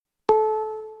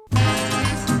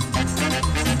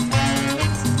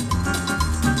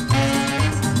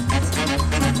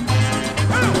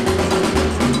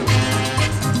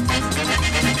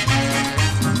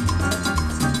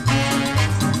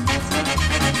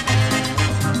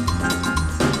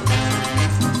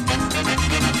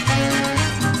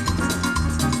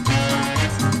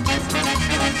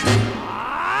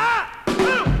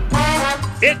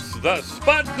the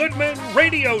Spud Goodman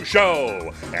Radio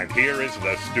Show. And here is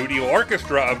the studio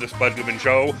orchestra of the Spud Goodman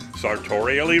Show,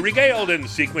 sartorially regaled in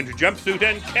sequined jumpsuit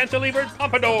and cantilevered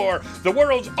pompadour, the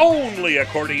world's only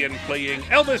accordion-playing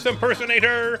Elvis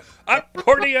impersonator,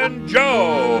 Accordion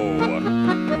Joe.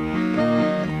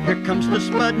 Here comes the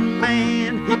Spud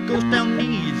Man, he goes down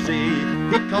easy.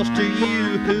 He calls to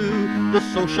you, who, the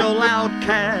social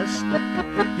outcast.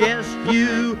 Yes,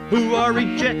 you who are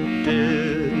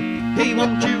rejected. He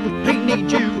wants you, he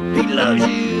needs you, he loves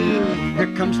you.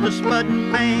 Here comes the Spud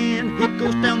Man, he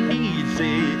goes down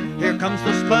easy. Here comes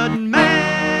the Spud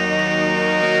Man.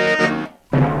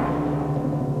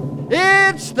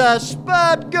 It's the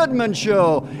Spud Goodman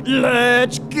Show.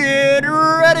 Let's get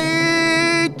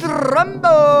ready,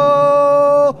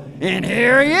 Trumbo. And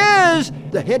here he is,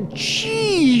 the head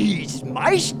cheese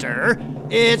meister.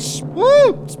 It's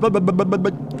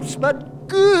Spud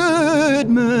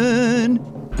Goodman.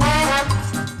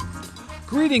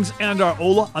 Greetings and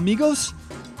hola, amigos.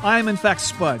 I am in fact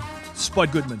Spud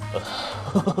Goodman.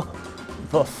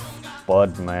 The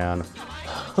Spud Man.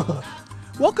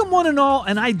 Welcome one and all,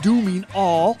 and I do mean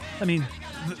all. I mean,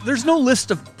 there's no list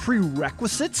of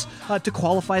prerequisites to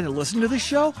qualify to listen to this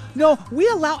show. No, we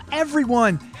allow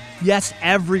everyone, yes,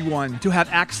 everyone, to have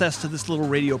access to this little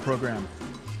radio program.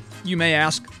 You may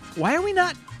ask, why are we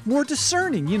not more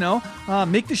discerning,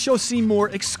 make the show seem more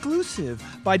exclusive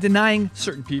by denying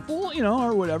certain people,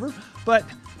 or whatever. But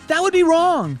that would be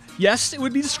wrong. Yes, it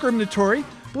would be discriminatory,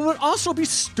 but it would also be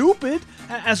stupid,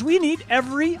 as we need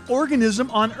every organism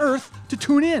on Earth to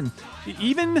tune in.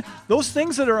 Even those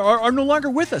things that are no longer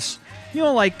with us.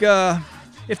 Like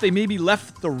if they maybe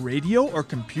left the radio or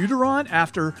computer on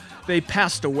after they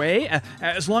passed away,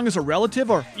 as long as a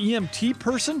relative or EMT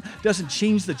person doesn't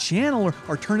change the channel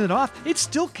or turn it off, it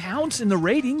still counts in the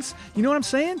ratings. You know what I'm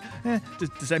saying?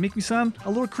 Does that make me sound a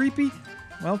little creepy?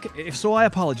 Well, if so, I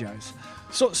apologize.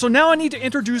 So now I need to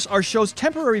introduce our show's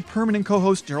temporary permanent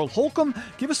co-host, Gerald Holcomb.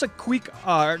 Give us a quick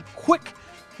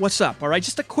what's up, all right?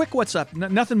 Just a quick what's up,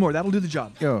 nothing more. That'll do the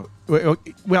job. Well,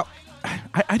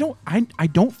 I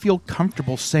don't feel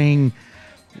comfortable saying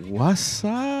what's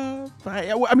up.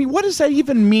 I mean, what does that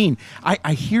even mean?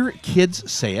 I hear kids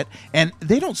say it, and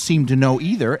they don't seem to know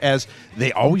either, as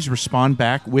they always respond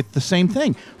back with the same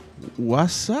thing.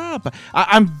 What's up?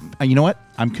 You know what?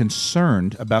 I'm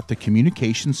concerned about the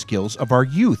communication skills of our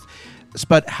youth.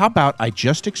 But how about I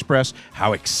just express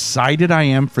how excited I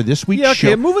am for this week's show?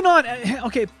 Yeah, okay, moving on.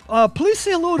 Please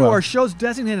say hello to our show's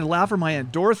designated laugh for my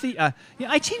Aunt Dorothy.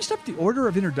 I changed up the order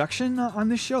of introduction on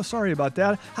this show. Sorry about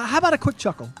that. How about a quick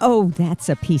chuckle? Oh, that's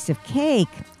a piece of cake.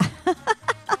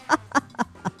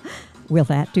 Will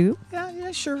that do?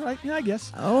 Yeah, sure. I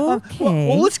guess. Okay.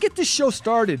 Well, let's get this show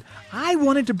started. I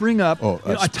wanted to bring up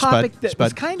a topic that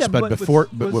was kind of...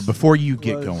 Spud, before you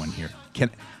get going here,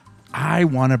 I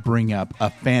want to bring up a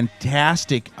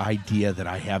fantastic idea that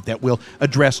I have that will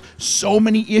address so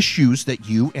many issues that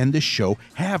you and this show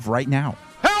have right now.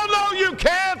 Hell no, you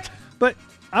can't! But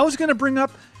I was going to bring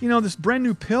up, this brand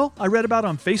new pill I read about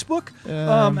on Facebook.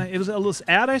 It was a little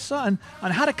ad I saw on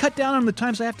how to cut down on the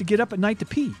times I have to get up at night to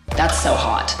pee. That's so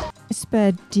hot.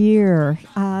 Spud, dear,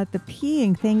 the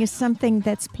peeing thing is something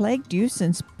that's plagued you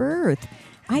since birth.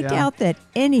 I doubt that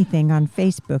anything on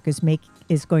Facebook is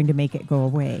going to make it go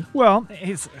away. Well,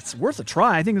 it's worth a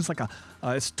try. I think it's like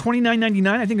it's $29.99.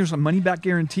 I think there's a money back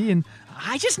guarantee, and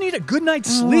I just need a good night's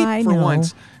sleep for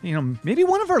once. Maybe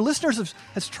one of our listeners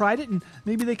has tried it, and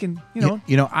maybe they can,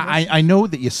 I know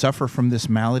that you suffer from this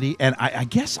malady, and I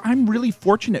guess I'm really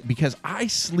fortunate because I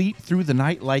sleep through the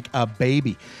night like a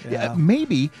baby. Yeah.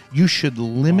 Maybe you should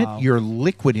limit your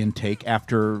liquid intake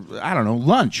after,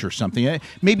 lunch or something.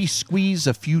 Maybe squeeze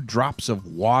a few drops of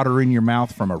water in your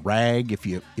mouth from a rag if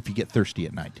you get thirsty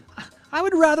at night. I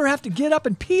would rather have to get up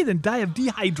and pee than die of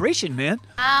dehydration, man.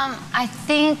 I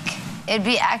think it'd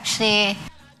be actually...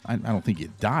 I don't think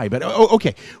you'd die, but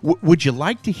okay. Would you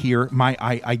like to hear my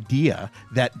idea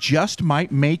that just might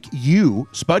make you,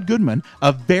 Spud Goodman,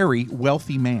 a very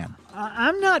wealthy man?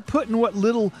 I'm not putting what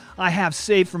little I have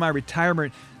saved for my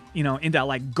retirement, into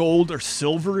like gold or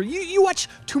silver. You watch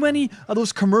too many of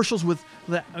those commercials with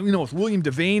that, with William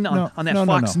Devane on that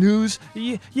Fox News.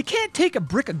 You can't take a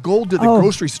brick of gold to the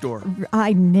grocery store.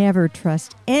 I never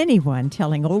trust anyone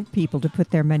telling old people to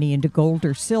put their money into gold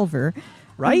or silver.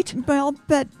 Right? Well,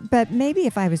 but maybe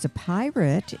if I was a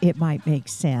pirate, it might make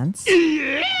sense.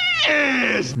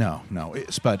 No,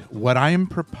 Spud, what I am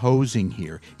proposing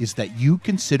here is that you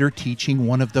consider teaching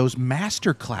one of those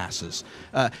master classes.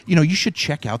 You should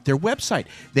check out their website.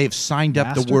 They've signed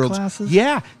up the world's classes?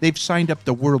 they've signed up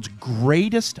the world's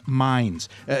greatest minds,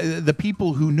 the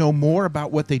people who know more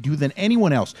about what they do than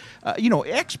anyone else.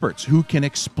 Experts who can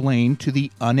explain to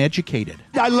the uneducated.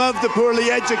 I love the poorly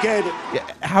educated.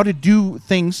 How to do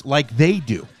things like they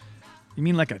do. You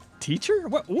mean like a teacher?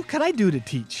 What can I do to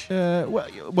teach?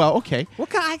 Well, okay. What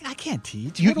can I can't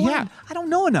teach. Yeah. I don't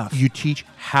know enough. You teach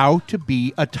how to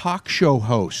be a talk show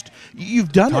host.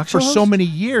 You've done it for so many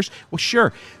years. Well,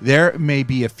 sure, there may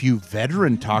be a few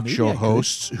veteran talk show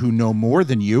hosts who know more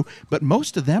than you, but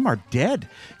most of them are dead.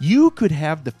 You could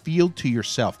have the field to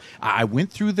yourself. I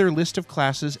went through their list of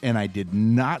classes, and I did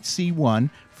not see one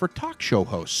for talk show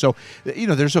hosts. So,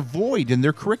 there's a void in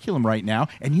their curriculum right now,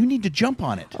 and you need to jump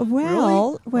on it.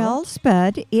 Well,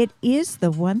 Spud, it is the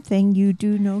one thing you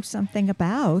do know something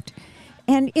about.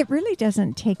 And it really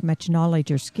doesn't take much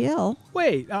knowledge or skill.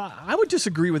 Wait, I would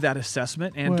disagree with that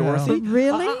assessment, Aunt Dorothy.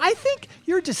 Really? I think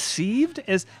you're deceived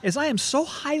as I am so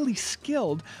highly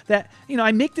skilled that,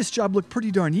 I make this job look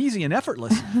pretty darn easy and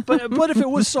effortless. But if it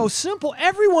was so simple,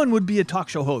 everyone would be a talk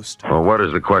show host. Well, what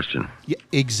is the question? Yeah,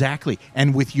 exactly.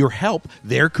 And with your help,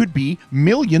 there could be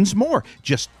millions more.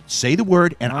 Just say the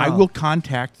word, and I will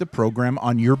contact the program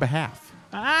on your behalf.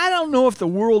 I don't know if the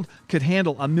world could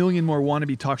handle a million more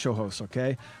wannabe talk show hosts,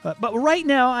 okay? But right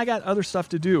now, I got other stuff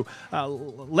to do.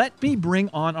 Let me bring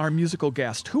on our musical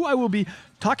guest, who I will be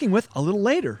talking with a little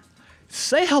later.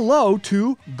 Say hello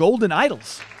to Golden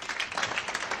Idols.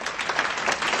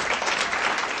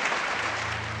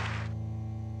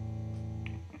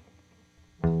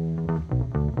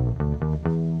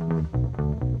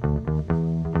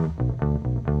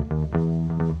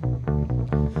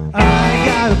 I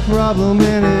got a problem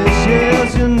and it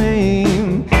shares your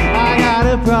name. I got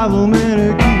a problem and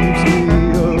it keeps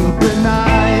me up at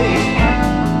night.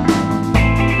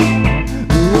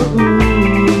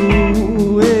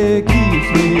 Ooh, it keeps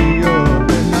me up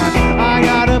at night. I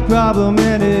got a problem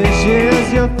and it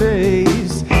shares your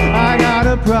face. I got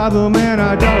a problem and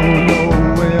I don't know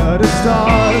where to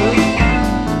start.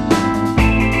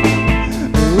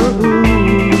 Ooh,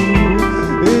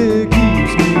 it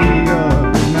keeps me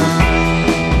up at night.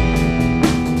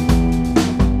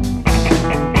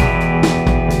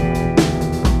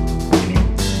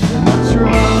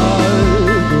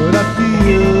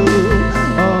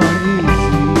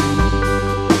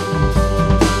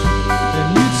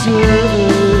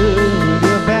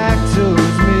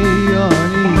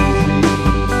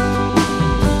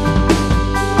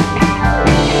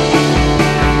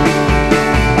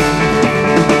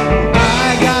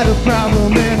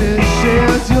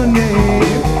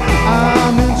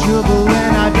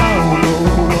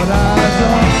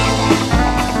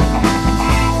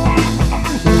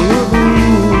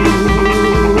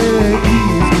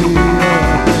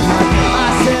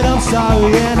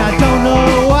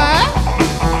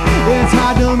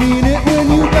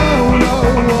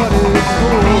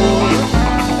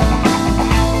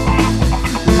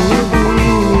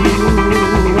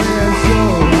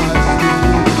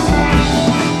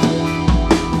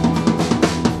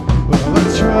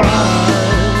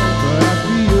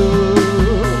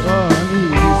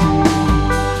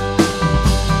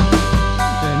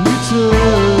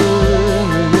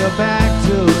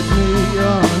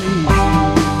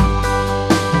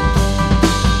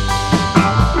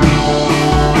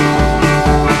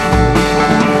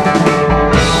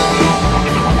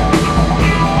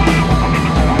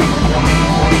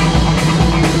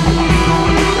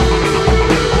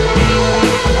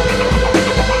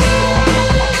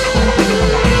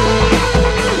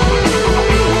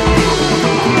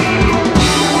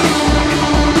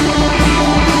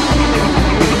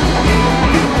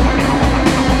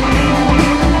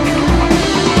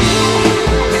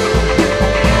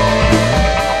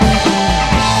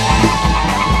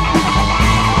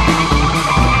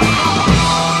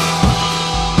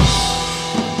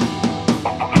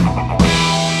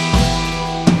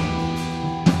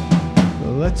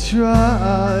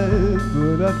 Try,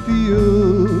 but I feel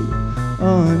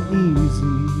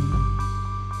uneasy.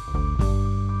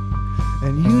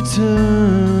 And you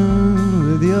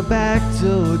turn with your back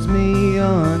towards me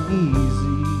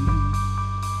uneasy.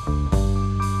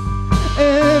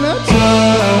 And I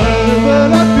try,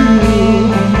 but I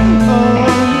feel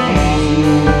uneasy.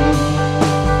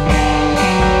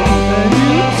 And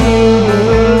you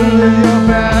turn with your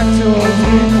back towards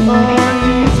me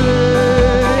uneasy.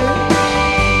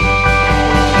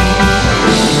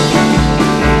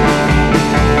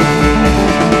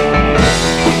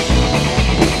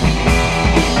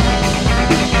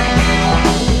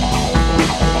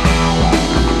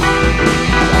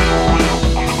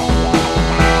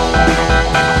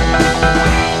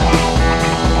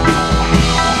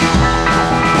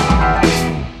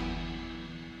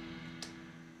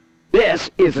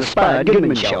 the Spud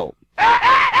Goodman Show.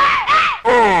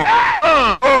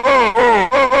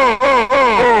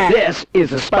 This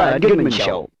is the Spud Goodman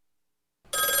Show.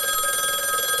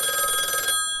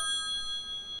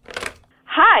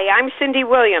 Hi, I'm Cindy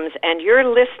Williams, and you're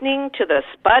listening to the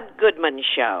Spud Goodman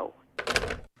Show.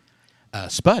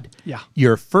 Spud. Yeah.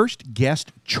 Your first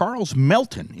guest, Charles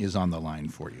Melton, is on the line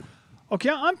for you. Okay,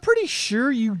 I'm pretty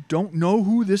sure you don't know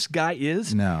who this guy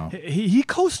is. No. He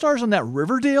co-stars on that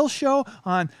Riverdale show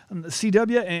on the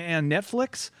CW and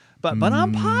Netflix. But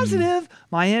I'm positive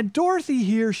my Aunt Dorothy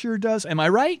here sure does. Am I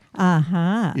right?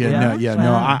 Uh-huh.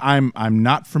 No. I'm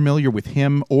not familiar with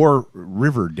him or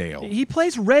Riverdale. He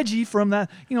plays Reggie from that,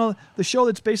 the show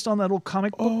that's based on that old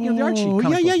comic book, the Archie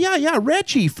comic book. Yeah.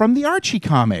 Reggie from the Archie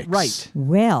comics. Right.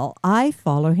 Well, I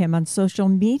follow him on social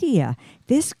media.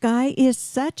 This guy is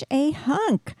such a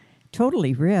hunk.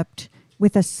 Totally ripped,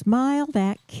 with a smile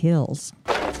that kills.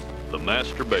 The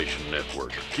Masturbation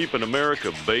Network, keeping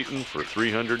America baiting for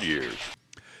 300 years.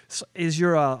 So is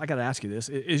your, I got to ask you this,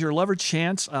 is your lover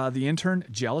Chance, the intern,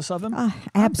 jealous of him?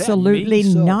 Absolutely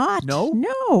not. No?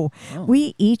 No. Oh.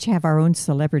 We each have our own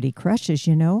celebrity crushes,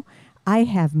 I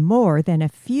have more than a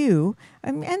few,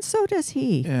 and so does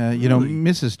he.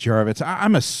 Mrs. Jarvitz,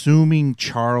 I'm assuming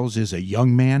Charles is a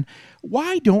young man.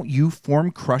 Why don't you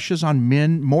form crushes on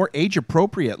men more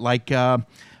age-appropriate, like Bob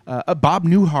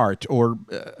Newhart or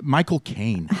Michael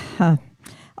Caine?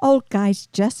 Old guys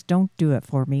just don't do it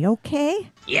for me, okay?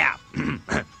 Yeah.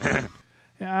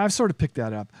 Yeah, I've sort of picked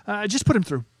that up. Just put him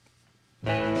through.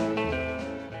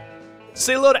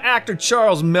 Say hello to actor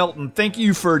Charles Melton. Thank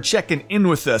you for checking in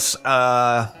with us.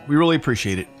 We really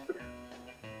appreciate it.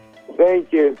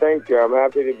 Thank you. I'm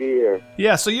happy to be here.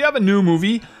 Yeah, so you have a new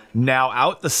movie now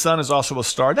out. The Sun is also a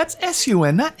star. That's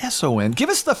S-U-N, not S-O-N. Give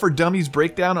us the For Dummies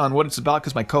breakdown on what it's about,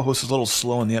 because my co-host is a little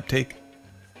slow in the uptake.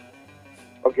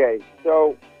 Okay,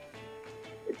 so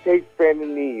it takes place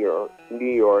in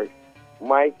New York.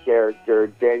 My character,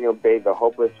 Daniel Bay, the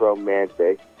hopeless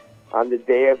romantic, on the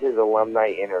day of his alumni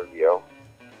interview,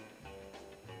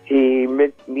 he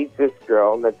meets this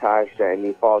girl, Natasha, and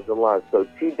he falls in love. So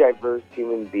two diverse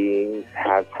human beings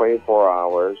have 24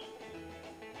 hours.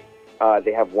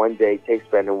 They have one day, takes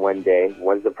spending one day.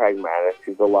 One's the pragmatic,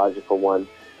 she's the logical one,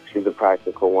 she's the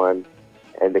practical one,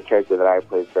 and the character that I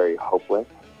play is very hopeless.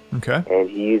 Okay. And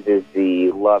he uses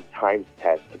the love times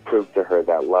test to prove to her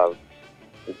that love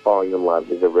and falling in love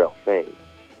is a real thing,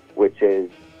 which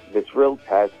is this real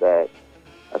test that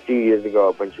a few years ago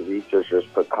a bunch of researchers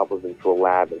put couples into a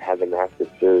lab and had them ask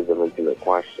a series of intimate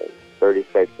questions,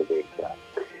 36 to be exact.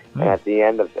 And at the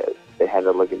end of it, they had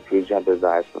to look into each other's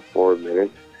eyes for 4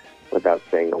 minutes without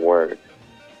saying a word.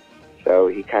 So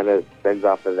he kind of spins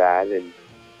off of that, and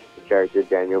the character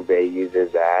Daniel Bay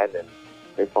uses that, and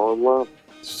they fall in love.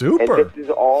 Super. And this is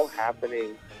all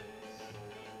happening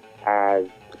as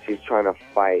she's trying to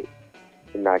fight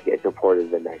to not get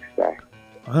deported the next day.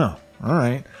 Oh, all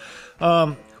right.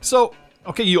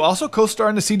 You also co-star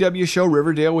in the CW show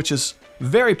Riverdale, which is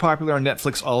very popular on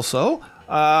Netflix also.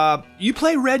 You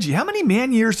play Reggie. How many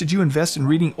man years did you invest in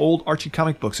reading old Archie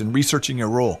comic books and researching your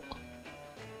role?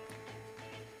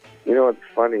 You know what's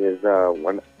funny is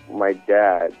when my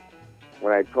dad,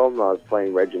 when I told him I was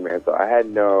playing Reggie Mantle, I had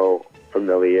no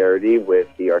familiarity with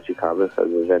the Archie comics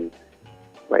other than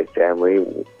my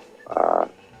family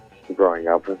growing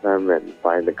up with them and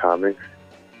buying the comics.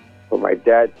 But my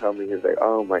dad told me, he's like,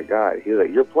 oh my God. He's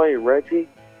like, you're playing Reggie?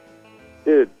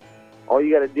 Dude, all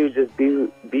you got to do is just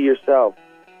be yourself.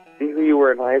 Be who you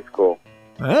were in high school.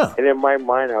 Yeah. And in my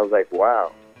mind, I was like,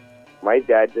 wow. My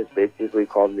dad just basically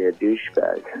called me a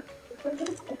douchebag.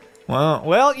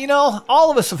 Well,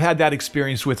 all of us have had that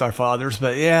experience with our fathers,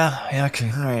 but yeah,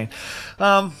 okay, all right.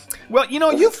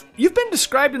 You've been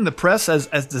described in the press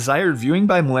as desired viewing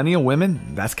by millennial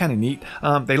women. That's kind of neat.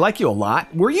 They like you a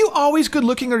lot. Were you always good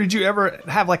looking, or did you ever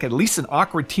have at least an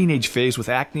awkward teenage phase with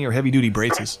acne or heavy duty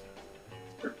braces?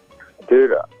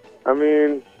 Dude,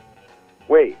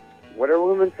 wait, what are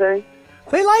women saying?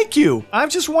 They like you. I'm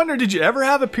just wondering, did you ever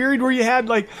have a period where you had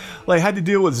had to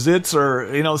deal with zits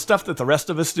or stuff that the rest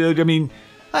of us did?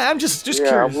 I'm just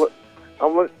curious.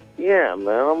 I'm looking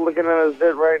at a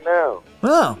zit right now.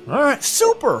 Oh, all right,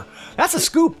 super. That's a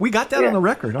scoop. We got that on the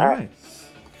record. All right.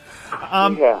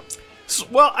 Yeah.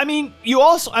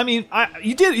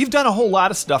 You've done a whole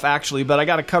lot of stuff actually, but I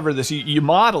got to cover this. You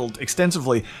modeled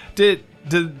extensively.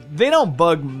 They don't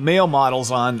bug male models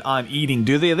on eating,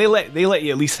 do they? They let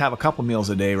you at least have a couple meals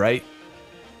a day, right?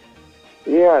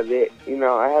 Yeah,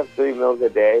 I have 3 meals a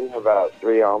day, about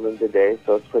 3 almonds a day,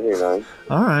 so it's pretty nice.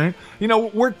 All right.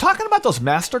 We're talking about those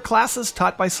master classes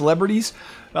taught by celebrities.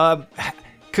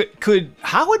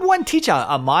 How would one teach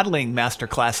a modeling master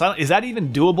class? Is that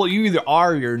even doable? You either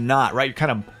are or you're not, right? You're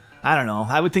kind of, I don't know.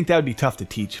 I would think that would be tough to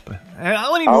teach. But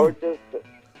let me move.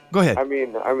 Go ahead. I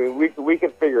mean, we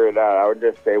could figure it out. I would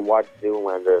just say watch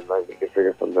Zoolander and then we could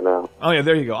figure something out. Oh yeah,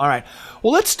 there you go. All right.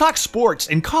 Well, let's talk sports.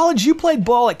 In college, you played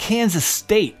ball at Kansas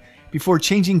State before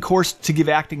changing course to give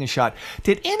acting a shot.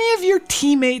 Did any of your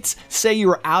teammates say you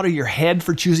were out of your head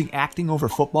for choosing acting over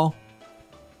football?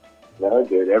 No,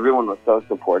 dude. Everyone was so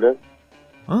supportive.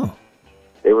 Oh.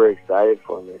 They were excited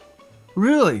for me.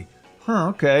 Really? Huh,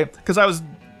 okay. Because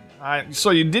so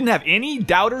you didn't have any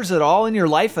doubters at all in your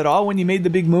life at all when you made the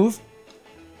big move?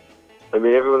 I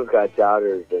mean, everyone's got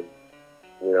doubters and,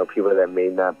 people that may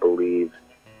not believe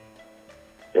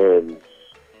in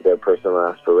their personal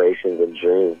aspirations and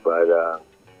dreams. But,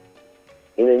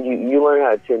 you learn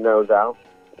how to tune those out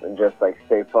and just,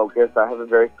 stay focused. I have a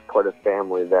very supportive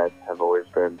family that have always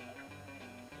been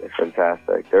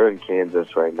fantastic. They're in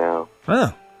Kansas right now.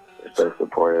 Huh. They're so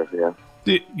supportive, yeah.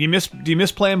 Do you miss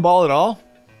playing ball at all?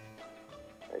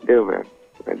 I do, man.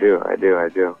 I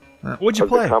do. What'd you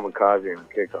play? I was a kamikaze on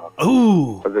kickoff.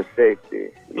 Ooh. I was a safety.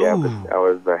 Yeah, Ooh. but I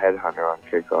was the headhunter on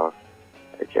kickoff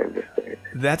at Kansas State.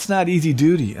 That's not easy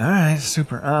duty. All right,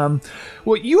 super.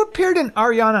 Well, you appeared in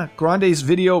Ariana Grande's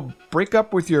video, Break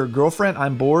Up With Your Girlfriend,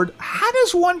 I'm Bored. How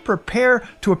does one prepare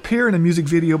to appear in a music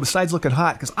video besides looking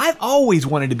hot? Because I've always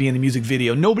wanted to be in a music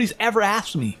video. Nobody's ever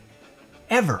asked me.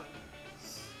 Ever.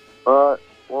 Well,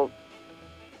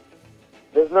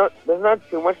 there's not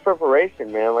too much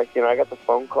preparation, man. I got the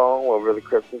phone call over the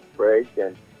Christmas break,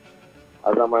 and I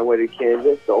was on my way to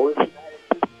Kansas. The only thing I had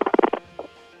to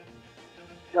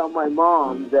tell my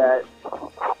mom that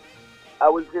I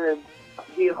was going to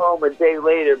be home a day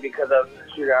later because I was going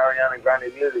to shoot an Ariana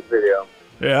Grande music video.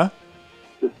 Yeah?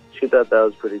 She thought that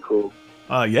was pretty cool.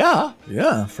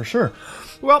 Yeah, for sure.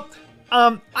 Well,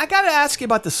 I got to ask you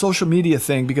about the social media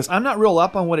thing because I'm not real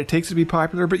up on what it takes to be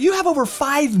popular, but you have over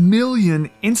 5 million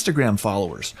Instagram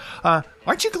followers.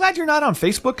 Aren't you glad you're not on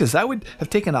Facebook? Because that would have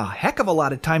taken a heck of a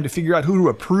lot of time to figure out who to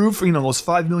approve for, those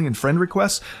 5 million friend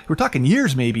requests. We're talking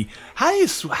years, maybe.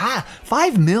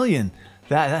 5 million?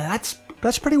 That's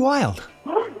pretty wild.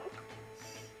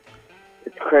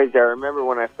 It's crazy. I remember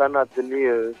when I found out the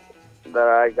news that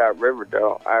I got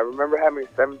Riverdale, I remember having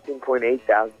 17.8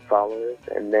 thousand followers,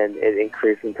 and then it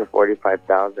increased into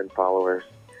 45,000 followers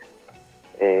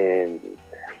in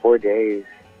 4 days.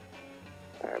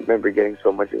 I remember getting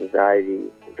so much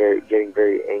anxiety, getting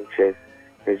very anxious,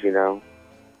 because,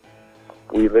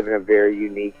 we live in a very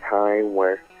unique time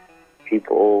where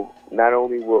people, not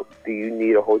only do you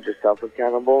need to hold yourself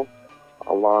accountable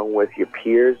along with your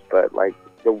peers, but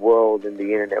the world and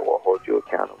the internet will hold you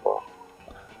accountable.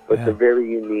 But It's a very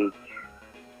unique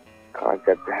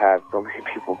concept to have so many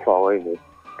people following me.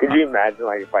 Could you imagine,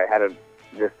 if I had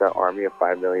just an army of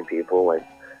 5 million people,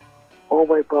 all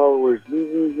my followers, meet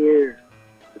me here?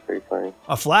 It's pretty funny.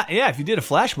 If you did a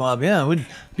flash mob, it would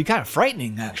be kind of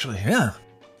frightening, actually, yeah.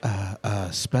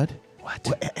 Spud? What?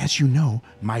 Well, as you know,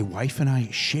 my wife and I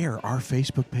share our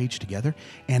Facebook page together,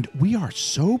 and we are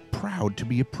so proud to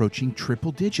be approaching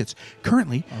triple digits.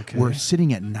 Currently, we're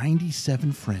sitting at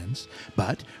 97 friends,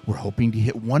 but we're hoping to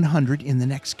hit 100 in the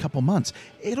next couple months.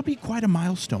 It'll be quite a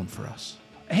milestone for us.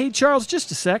 Hey, Charles, just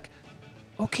a sec.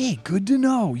 Okay, good to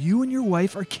know. You and your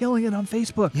wife are killing it on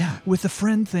Facebook. Yeah. With the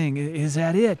friend thing. Is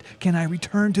that it? Can I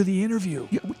return to the interview?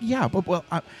 Yeah, but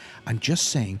I'm just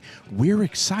saying we're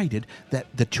excited that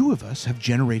the two of us have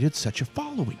generated such a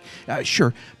following.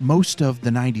 Sure, most of the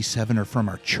 97 are from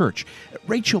our church.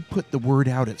 Rachel put the word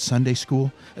out at Sunday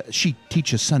school. She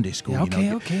teaches Sunday school.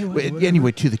 Yeah, okay.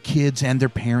 Anyway, to the kids and their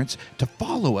parents to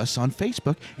follow us on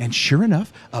Facebook, and sure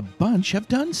enough, a bunch have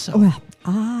done so. Well,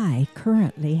 I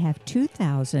currently have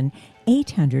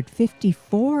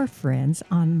 2,854 friends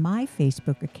on my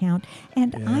Facebook account,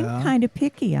 and I'm kind of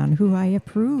picky on who I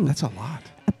approve. That's a lot.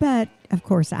 But, of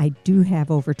course, I do have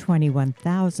over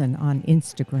 21,000 on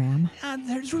Instagram.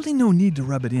 There's really no need to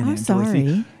rub it in, I'm Aunt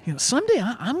Dorothy. sorry. Someday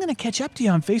I'm going to catch up to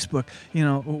you on Facebook,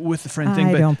 with the friend thing.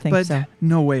 I But, don't think but so.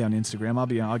 no way on Instagram. I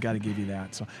got to give you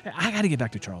that. So I got to get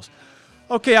back to Charles.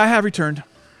 Okay, I have returned.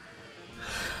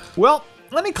 Well,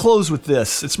 let me close with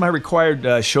this. It's my required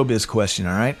showbiz question,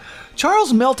 all right?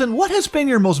 Charles Melton, what has been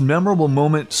your most memorable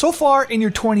moment so far in your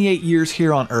 28 years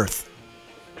here on Earth?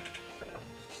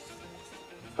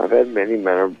 I've had many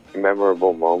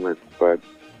memorable moments, but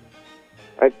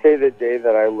I'd say the day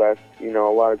that I left, a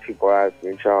lot of people ask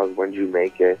me, Charles, when did you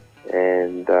make it?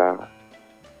 And I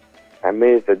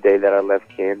made it the day that I left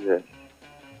Kansas.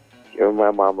 Giving my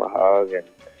mom a hug and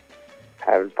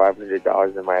having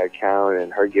 $500 in my account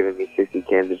and her giving me 60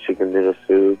 cans of chicken noodle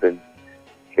soup and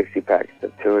 60 packs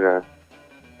of tuna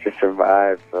to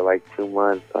survive for like 2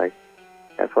 months. Like,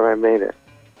 that's when I made it.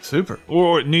 Super.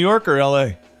 Or New York or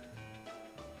L.A.?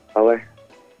 LA.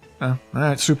 Oh, all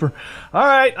right, super. All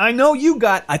right, I know you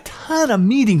got a ton of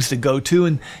meetings to go to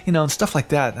and, and stuff like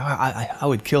that. I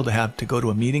would kill to have to go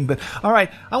to a meeting, but all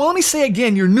right. Well, let me say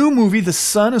again, your new movie, The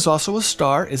Sun is Also a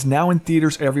Star, is now in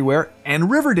theaters everywhere,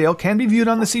 and Riverdale can be viewed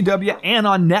on the CW and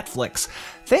on Netflix.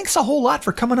 Thanks a whole lot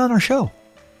for coming on our show.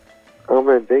 Oh,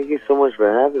 man, thank you so much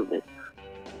for having me.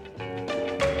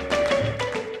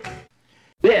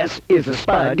 This is the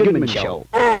Spud Goodman Show.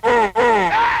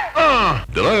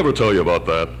 Did I ever tell you about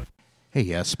that?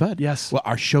 Hey, Spud. Yes. Well,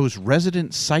 our show's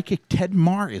resident psychic, Ted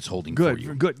Marr, is holding for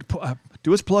you. Good.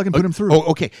 Do his plug and put him through. Oh,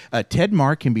 okay. Ted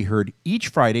Marr can be heard each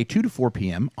Friday, 2 to 4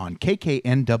 p.m. on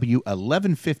KKNW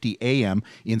 1150 a.m.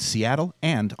 in Seattle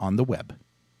and on the web.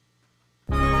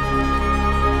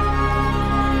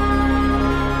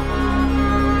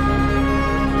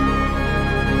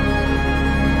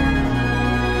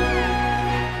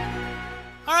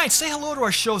 All right, say hello to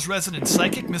our show's resident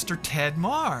psychic, Mr. Ted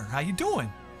Marr. How you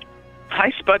doing?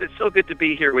 Hi, Spud. It's so good to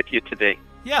be here with you today.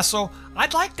 Yeah, so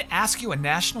I'd like to ask you a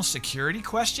national security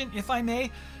question, if I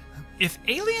may. If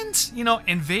aliens,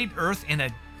 invade Earth in a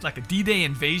D-Day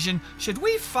invasion, should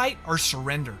we fight or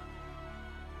surrender?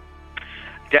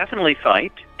 Definitely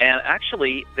fight. And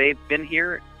actually, they've been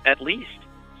here at least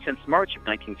since March of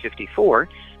 1954,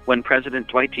 when President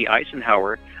Dwight D.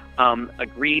 Eisenhower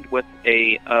agreed with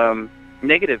a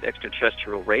negative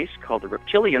extraterrestrial race called the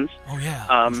reptilians. Oh yeah,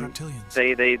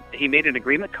 reptilians. He made an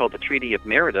agreement called the Treaty of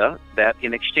Merida that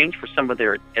in exchange for some of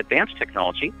their advanced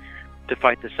technology to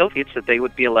fight the Soviets, that they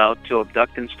would be allowed to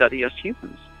abduct and study us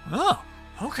humans. Oh,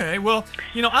 okay. Well,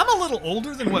 I'm a little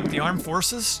older than what the armed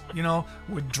forces,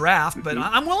 would draft, but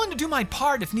I'm willing to do my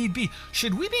part if need be.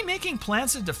 Should we be making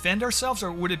plans to defend ourselves,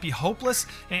 or would it be hopeless?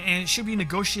 And should we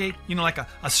negotiate, like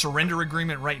a surrender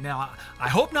agreement right now? I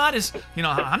hope not.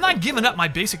 I'm not giving up my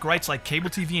basic rights like cable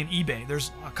TV and eBay.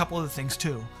 There's a couple other things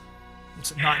too.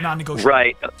 It's not non-negotiable.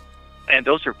 Right, and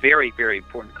those are very, very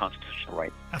important constitutional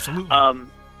rights. Absolutely.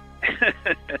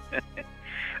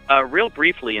 Real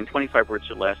briefly, in 25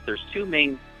 words or less, there's two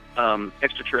main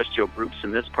extraterrestrial groups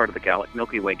in this part of the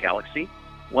Milky Way galaxy.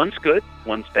 One's good,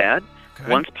 one's bad. Okay.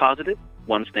 One's positive,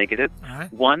 one's negative.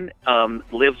 Right. One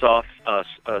lives off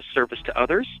service to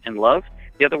others and love.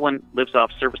 The other one lives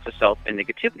off service to self and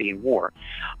negativity and war.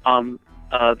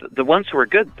 The ones who are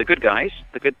good, the good guys,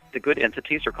 the good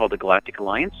entities are called the Galactic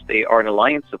Alliance. They are an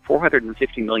alliance of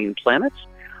 450 million planets,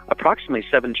 approximately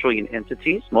 7 trillion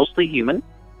entities, mostly human.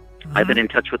 I've been in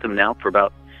touch with them now for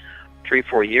about 3 or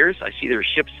 4 years. I see their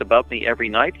ships above me every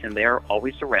night, and they're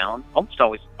always around, almost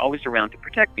always around to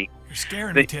protect me. You're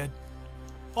scaring me, Ted.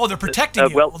 Oh, they're protecting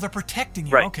you. Well, they're protecting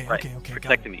you. Right, okay, right. Okay.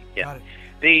 Protecting me, yeah. Got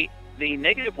it. The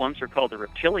negative ones are called the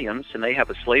reptilians, and they have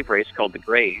a slave race called the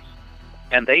Greys,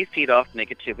 and they feed off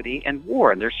negativity and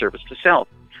war in their service to self.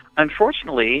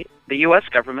 Unfortunately, the U.S.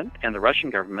 government and the Russian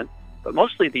government, but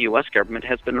mostly the U.S. government,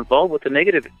 has been involved with the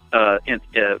negative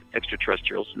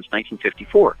extraterrestrials since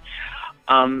 1954.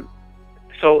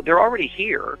 So they're already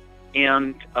here,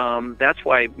 and that's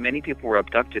why many people were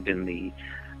abducted in the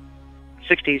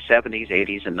 60s, 70s,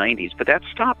 80s, and 90s, but that's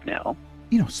stopped now.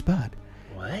 Spud.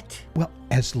 What? Well,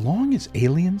 as long as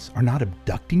aliens are not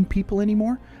abducting people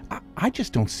anymore, I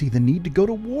just don't see the need to go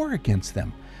to war against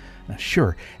them. Now,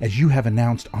 sure, as you have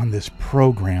announced on this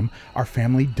program, our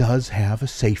family does have a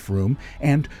safe room,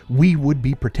 and we would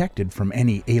be protected from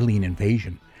any alien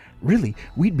invasion. Really,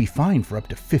 we'd be fine for up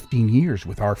to 15 years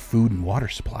with our food and water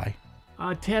supply.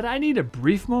 Ted, I need a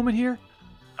brief moment here.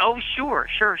 Oh, sure.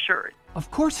 Of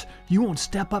course, you won't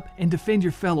step up and defend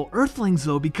your fellow Earthlings,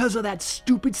 though, because of that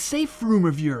stupid safe room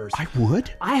of yours. I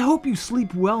would? I hope you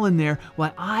sleep well in there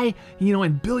while I,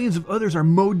 and billions of others are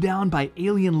mowed down by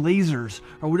alien lasers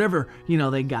or whatever,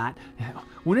 they got.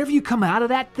 Whenever you come out of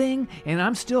that thing and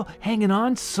I'm still hanging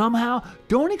on somehow,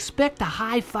 don't expect a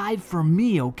high five from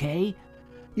me, okay?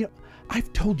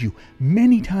 I've told you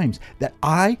many times that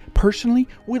I personally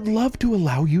would love to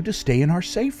allow you to stay in our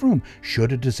safe room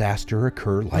should a disaster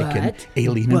occur like an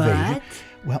alien invasion.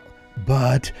 Well,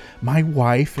 but my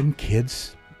wife and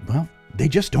kids, they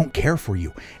just don't care for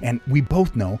you. And we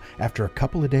both know after a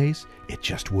couple of days, it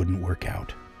just wouldn't work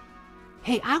out.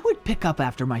 Hey, I would pick up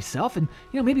after myself and,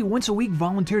 maybe once a week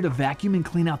volunteer to vacuum and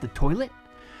clean out the toilet.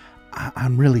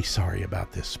 I'm really sorry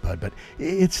about this, Spud, but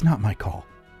it's not my call.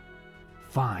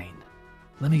 Fine.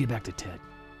 Let me get back to Ted.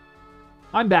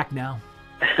 I'm back now.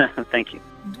 Thank you.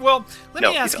 Well, let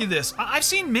me you ask you don't. this. I've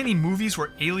seen many movies where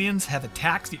aliens have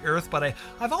attacked the Earth, but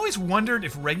I've always wondered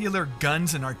if regular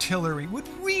guns and artillery would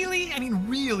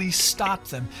really stop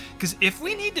them. Because if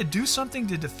we need to do something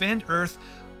to defend Earth,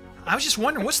 I was just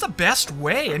wondering, what's the best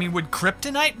way? I mean, would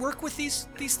kryptonite work with these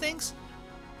things?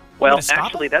 Well, Would it stop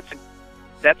actually, them?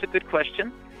 that's a good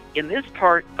question. In this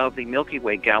part of the Milky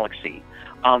Way galaxy,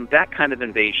 that kind of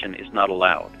invasion is not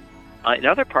allowed. In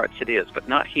other parts, it is, but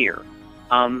not here.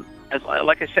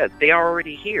 Like I said, they are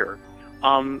already here.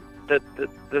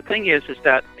 The thing is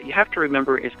that you have to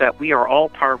remember is that we are all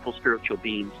powerful spiritual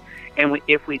beings, and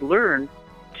if we learn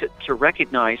to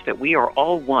recognize that we are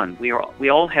all one, we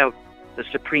all have the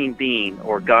Supreme Being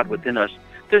or God within us.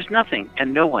 There's nothing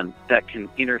and no one that can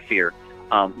interfere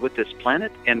with this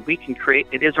planet, and we can create.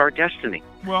 It is our destiny,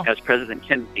 as President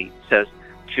Kennedy says,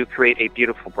 to create a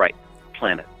beautiful, bright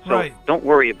planet. So don't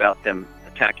worry about them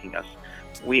attacking us.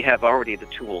 We have already the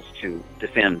tools to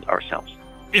defend ourselves.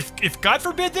 If God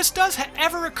forbid this does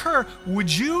ever occur,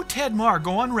 would you, Ted Marr,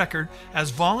 go on record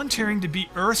as volunteering to be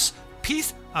Earth's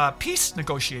peace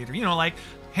negotiator? You know, like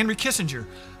Henry Kissinger.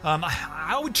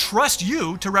 I would trust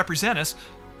you to represent us.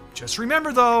 Just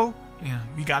remember, though,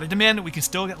 we got to demand that we can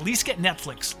still at least get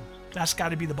Netflix. That's got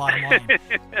to be the bottom line.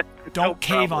 Don't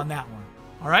cave on that one.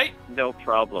 All right? No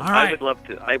problem. All right. I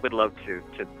would love to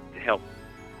help.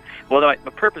 Well,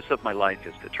 the purpose of my life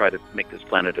is to try to make this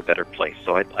planet a better place.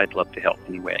 So I'd love to help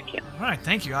any way I can. All right,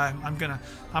 thank you. I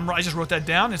just wrote that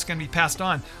down. It's going to be passed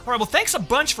on. All right, well, thanks a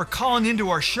bunch for calling into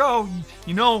our show.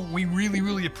 You know, we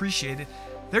really appreciate it.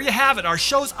 There you have it, our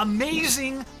show's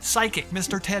amazing psychic,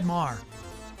 Mr. Ted Marr.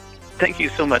 Thank you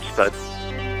so much, Spud.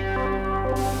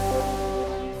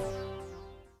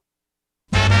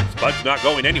 Spud's not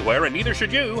going anywhere, and neither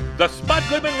should you. The Spud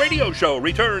Goodman Radio Show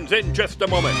returns in just a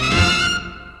moment.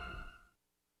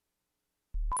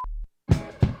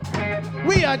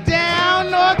 We are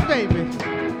down north, baby.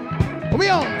 We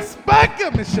on the Spud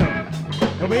Goodman Show.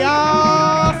 And we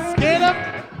all scared up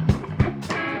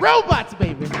robots,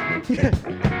 baby.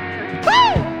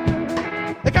 Woo!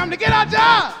 They come to get our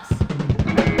jobs.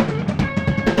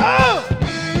 Oh!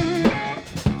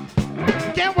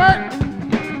 Can't work.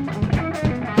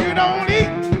 You don't eat.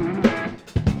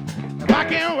 If I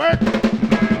can't work,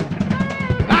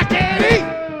 I can't eat.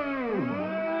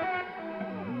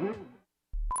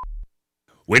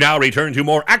 We now return to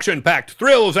more action-packed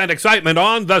thrills and excitement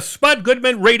on the Spud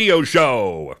Goodman Radio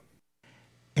Show.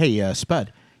 Hey,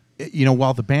 Spud, you know,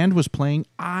 while the band was playing,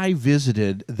 I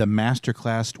visited the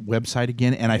Masterclass website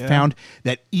again, and I found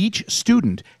that each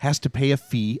student has to pay a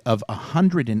fee of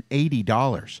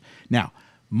 $180. Now,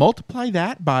 multiply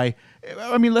that by,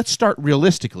 I mean, let's start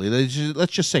realistically.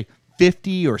 Let's just say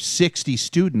 50 or 60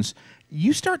 students.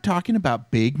 You start talking about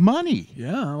big money.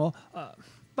 Yeah, well,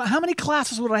 but how many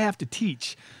classes would I have to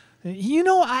teach? You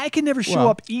know, I can never show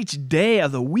up each day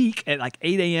of the week at like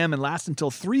 8 a.m. and last until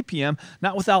 3 p.m.,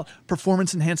 not without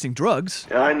performance-enhancing drugs.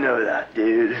 I know that,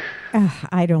 dude.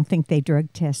 I don't think they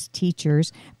drug test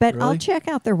teachers, but Really? I'll check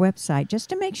out their website just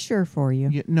to make sure for you.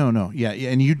 Yeah, no,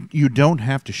 and you don't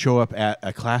have to show up at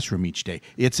a classroom each day.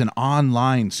 It's an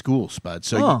online school, Spud.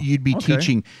 So you'd be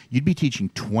teaching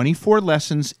 24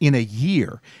 lessons in a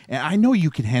year, and I know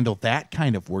you can handle that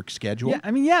kind of work schedule. Yeah,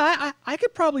 I mean, I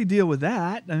could probably deal with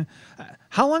that.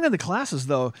 How long are the classes,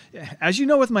 though? As you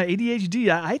know, with my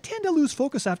ADHD, I tend to lose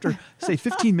focus after, say,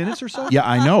 15 minutes or so. Yeah,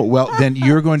 I know. Well, then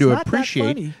you're going to It's not that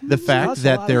appreciate funny. the fact That's a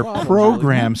that lot of their problems.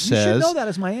 program You says should know that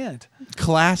as my aunt.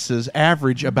 classes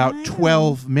average about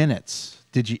 12 minutes.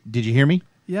 Did you hear me?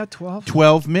 Yeah, 12.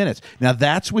 12 minutes. Now,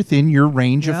 that's within your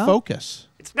range of focus.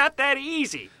 It's not that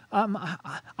easy.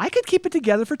 I could keep it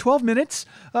together for 12 minutes.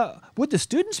 Would the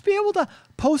students be able to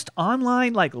post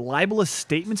online like libelous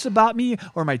statements about me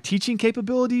or my teaching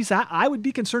capabilities? I would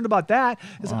be concerned about that.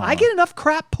 I get enough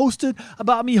crap posted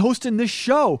about me hosting this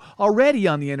show already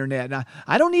on the internet. And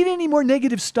I don't need any more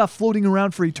negative stuff floating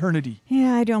around for eternity.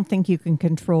 Yeah, I don't think you can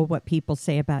control what people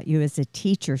say about you as a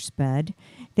teacher, Spud.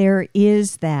 There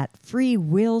is that free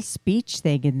will speech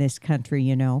thing in this country,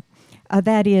 you know.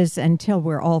 That is, until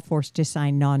we're all forced to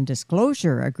sign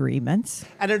non-disclosure agreements.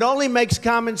 And it only makes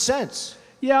common sense.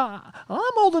 Yeah,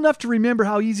 I'm old enough to remember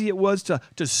how easy it was to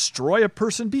destroy a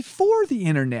person before the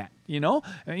internet. You know,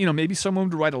 maybe someone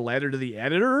would write a letter to the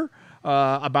editor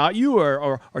about you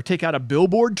or take out a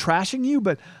billboard trashing you.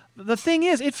 But the thing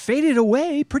is, it faded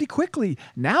away pretty quickly.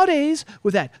 Nowadays,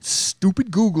 with that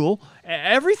stupid Google,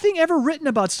 everything ever written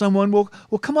about someone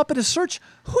will come up in a search.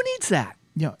 Who needs that?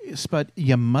 Yeah, Spud,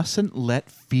 you mustn't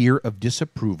let fear of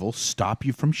disapproval stop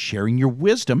you from sharing your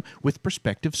wisdom with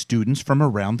prospective students from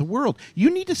around the world. You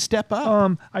need to step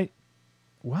up. I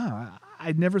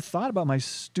I'd never thought about my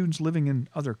students living in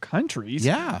other countries.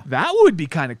 Yeah. That would be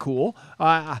kind of cool.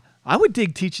 I would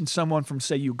dig teaching someone from,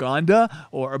 say, Uganda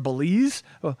or Belize.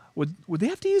 Would they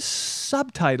have to use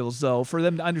subtitles, though, for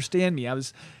them to understand me?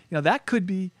 That could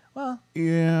be,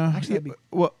 yeah. Actually, that'd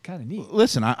be kind of neat.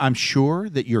 Listen, I'm sure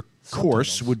that your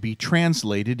course would be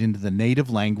translated into the native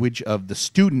language of the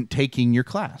student taking your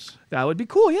class. That would be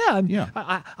cool, yeah.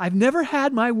 Yeah. I've never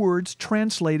had my words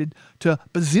translated to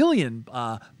bazillion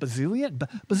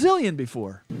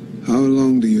before. How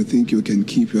long do you think you can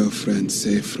keep your friends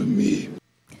safe from me?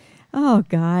 Oh,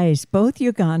 guys, both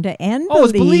Uganda and Oh,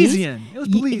 it's Belize. Belizean. It was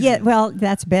Belizean. Yeah, well,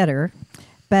 that's better.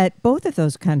 But both of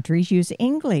those countries use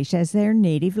English as their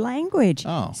native language.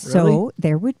 Oh, so really?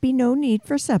 there would be no need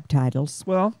for subtitles.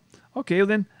 Well, okay, well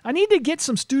then I need to get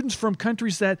some students from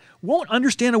countries that won't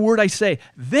understand a word I say.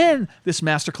 Then this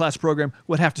masterclass program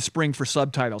would have to spring for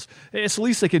subtitles. It's the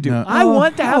least they could do. No. I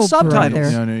want to have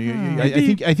subtitles. No.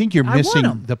 I think you're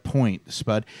missing the point,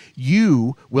 Spud.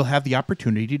 You will have the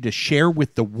opportunity to share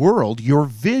with the world your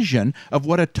vision of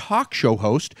what a talk show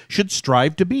host should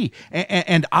strive to be.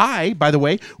 And I, by the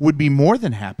way, would be more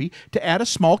than happy to add a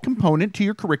small component to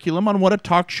your curriculum on what a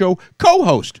talk show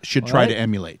co-host should try to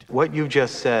emulate. What you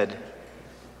just said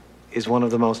is one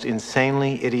of the most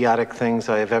insanely idiotic things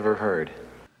I have ever heard.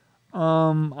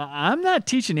 I'm not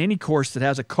teaching any course that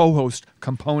has a co-host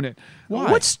component.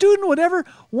 Why? What student would ever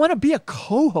want to be a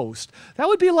co-host? That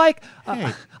would be like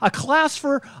a class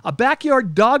for a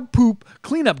backyard dog poop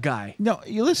cleanup guy. No,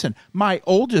 you listen, my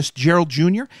oldest, Gerald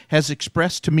Jr., has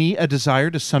expressed to me a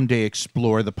desire to someday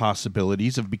explore the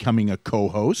possibilities of becoming a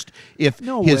co-host if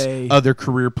his other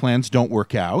career plans don't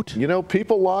work out. You know,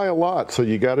 people lie a lot, so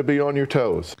you got to be on your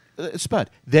toes. Spud,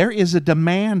 there is a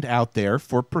demand out there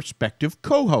for prospective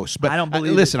co-hosts. But I don't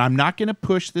believe listen, I'm not going to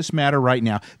push this matter right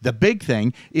now. The big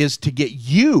thing is to get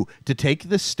you to take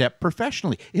this step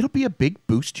professionally. It'll be a big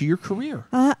boost to your career.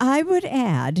 I would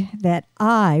add that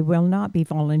I will not be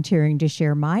volunteering to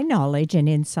share my knowledge and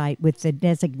insight with the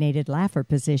designated laugher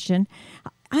position.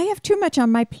 I have too much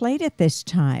on my plate at this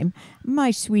time.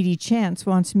 My sweetie Chance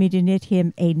wants me to knit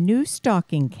him a new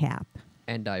stocking cap.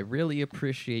 And I really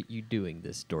appreciate you doing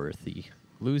this, Dorothy.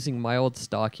 Losing my old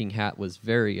stocking hat was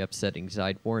very upsetting because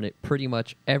I'd worn it pretty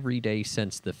much every day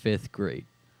since the 5th grade.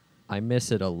 I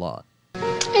miss it a lot.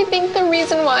 I think the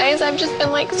reason why is I've just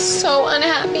been so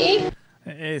unhappy.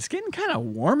 It's getting kind of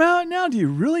warm out now. Do you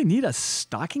really need a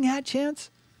stocking hat,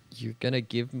 Chance? You're gonna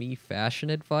give me fashion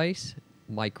advice?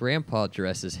 My grandpa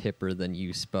dresses hipper than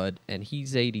you, Spud, and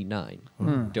he's 89.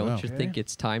 Don't you think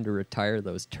it's time to retire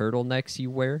those turtlenecks you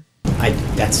wear?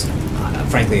 That's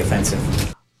frankly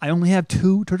offensive. I only have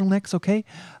 2 turtlenecks, okay?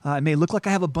 It may look like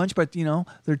I have a bunch, but,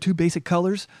 they're 2 basic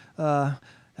colors. I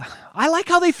like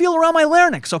how they feel around my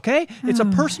larynx, okay? It's a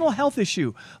personal health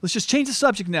issue. Let's just change the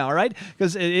subject now, all right?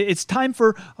 Because it's time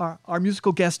for our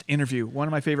musical guest interview, one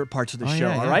of my favorite parts of the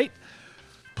show, all right?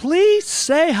 Please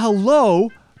say hello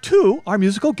to our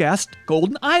musical guest,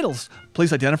 Golden Idols.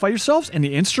 Please identify yourselves and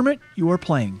the instrument you are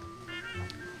playing.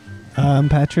 I'm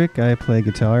Patrick. I play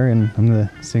guitar and I'm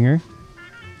the singer.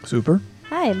 Super.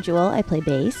 Hi, I'm Jewel. I play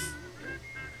bass.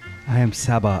 I am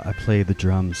Saba. I play the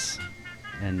drums.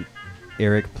 And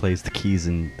Eric plays the keys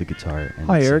and the guitar. And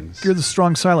Hi, Eric. You're the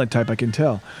strong silent type, I can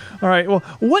tell. All right. Well,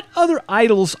 what other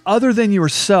idols other than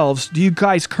yourselves do you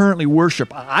guys currently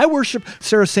worship? I worship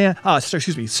Sarah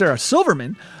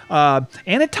Silverman, and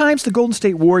at times the Golden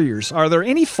State Warriors. Are there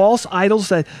any false idols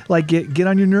that get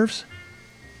on your nerves?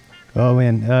 Oh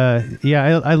man,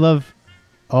 I love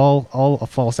all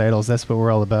false idols. That's what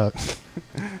we're all about.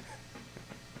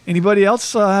 Anybody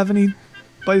else have anybody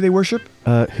they worship?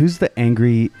 Who's the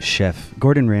angry chef?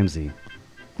 Gordon Ramsay.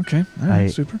 Okay, all right,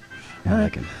 super. I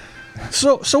like him.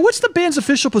 So what's the band's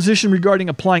official position regarding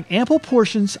applying ample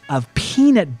portions of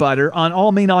peanut butter on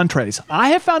all main entrees?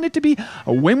 I have found it to be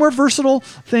a way more versatile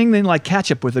thing than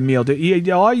ketchup with a meal.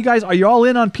 Are you all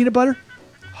in on peanut butter?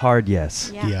 Hard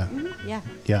yes. Yeah.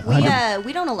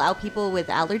 We don't allow people with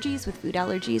allergies, with food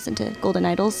allergies, into Golden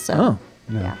Idols. So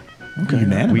yeah. Okay.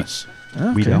 Unanimous.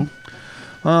 We don't.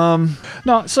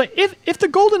 No, so if the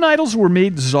Golden Idols were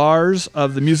made czars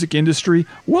of the music industry,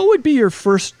 what would be your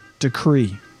first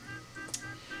decree?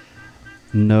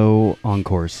 No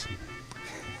encores.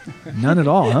 None at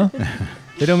all, huh?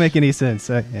 They don't make any sense.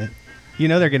 They're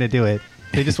going to do it.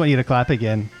 They just want you to clap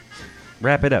again.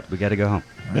 Wrap it up. We got to go home.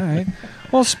 All right.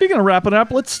 Well, speaking of wrapping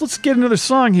up, let's get another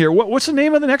song here. What's the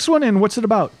name of the next one, and what's it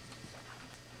about?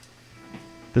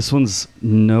 This one's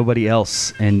Nobody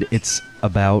Else, and it's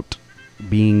about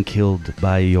being killed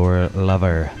by your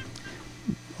lover.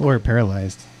 Or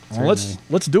paralyzed. Well,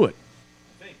 let's do it.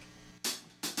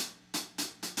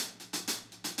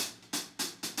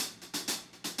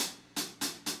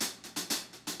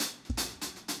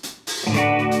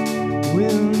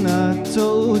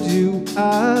 you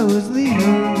I was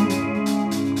leaving.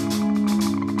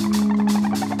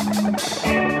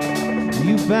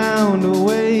 You found a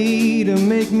way to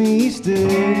make me stay.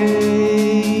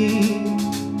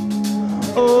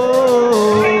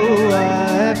 Oh, I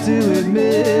have to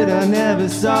admit I never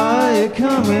saw it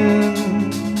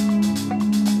coming.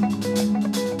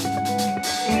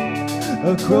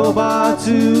 A crowbar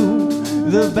to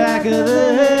the back of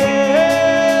the head.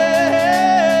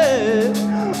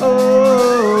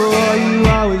 Oh, you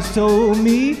always told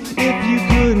me if you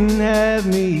couldn't have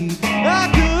me, I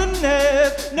couldn't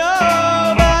have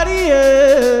nobody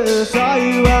else. Oh,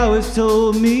 you always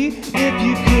told me if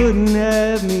you couldn't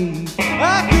have me,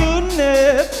 I couldn't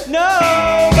have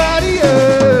nobody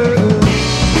else.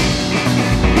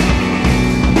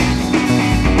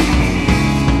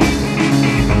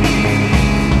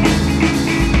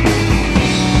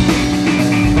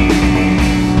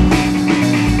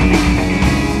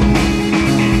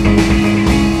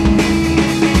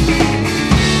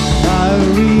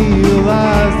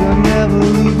 I'll never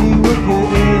leave you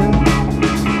again,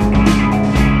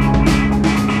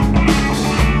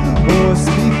 or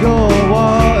speak or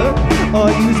walk or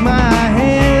use my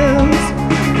hands.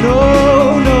 No,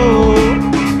 no,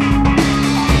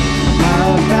 I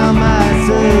found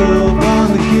myself on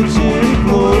the kitchen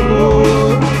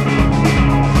floor.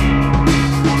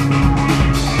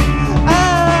 I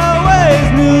always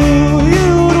knew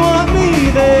you'd want me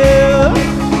there.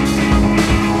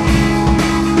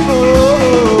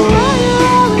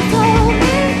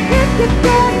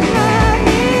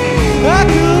 I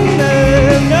couldn't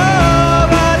have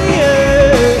nobody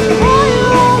else. Oh, you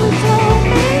always told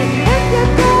me if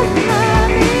you couldn't have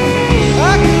me,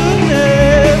 I couldn't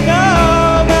have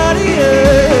nobody else.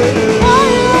 Oh,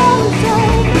 you always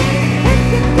told me if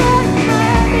you couldn't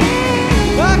have me,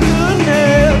 I couldn't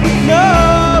have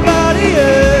nobody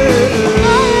else.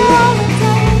 Oh, you always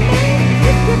told me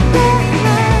if you couldn't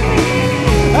have me,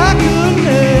 I couldn't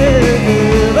have.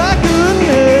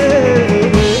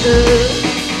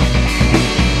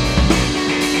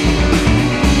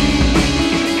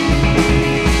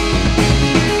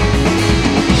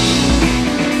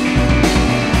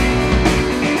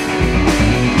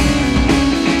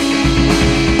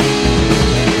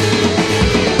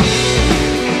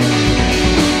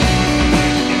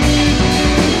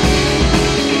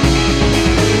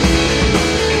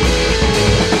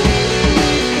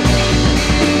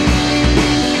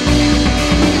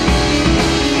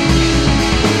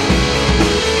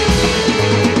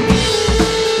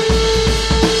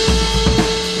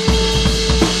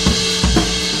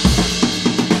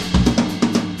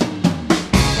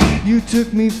 You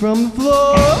took me from the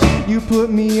floor, you put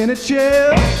me in a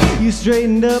chair, you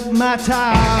straightened up my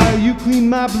tie, you cleaned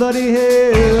my bloody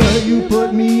hair, you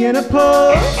put me in a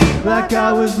pose like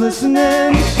I was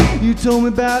listening, you told me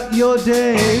about your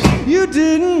day, you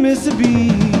didn't miss a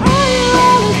beat. Oh, you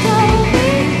always told me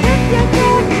if you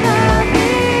couldn't have me,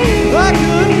 I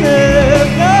couldn't have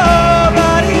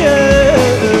nobody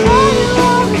else. Oh, you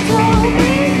always told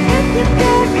me if you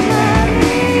couldn't have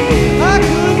me, I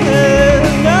couldn't have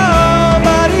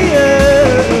nobody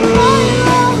else. Oh, you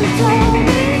always told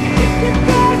me if you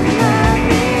couldn't have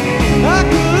me, I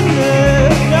couldn't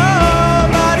have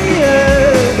nobody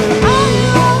else. Oh, you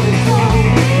always told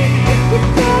me if you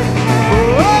couldn't have me,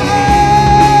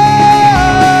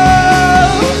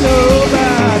 nobody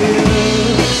else.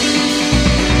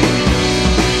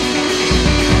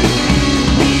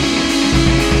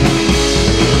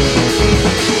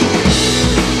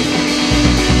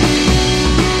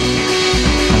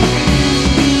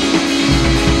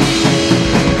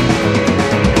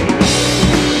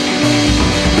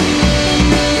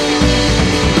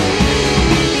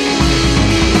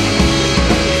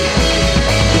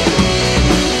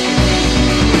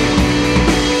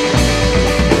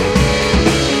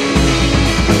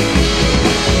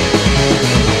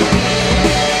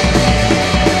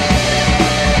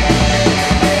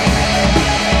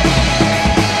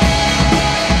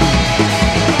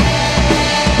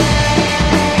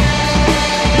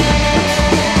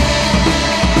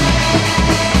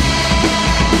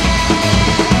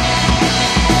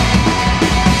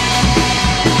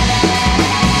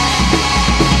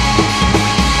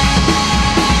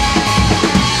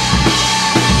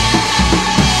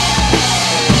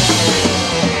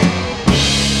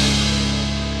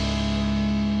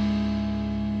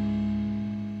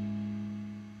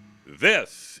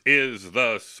 This is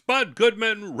the Spud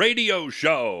Goodman Radio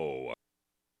Show.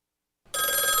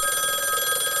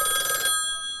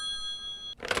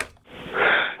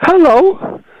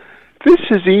 Hello, this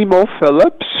is Emo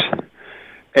Phillips,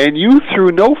 and you,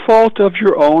 through no fault of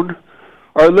your own,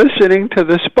 are listening to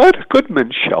the Spud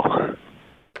Goodman Show.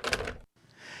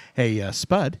 Hey,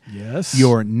 Spud. Yes?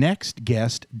 Your next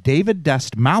guest, David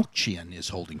Dastmalchian, is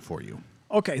holding for you.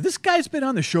 Okay, this guy's been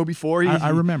on the show before. I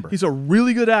remember. He's a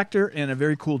really good actor and a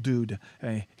very cool dude.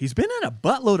 He's been in a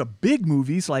buttload of big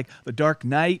movies like The Dark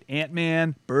Knight,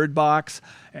 Ant-Man, Bird Box,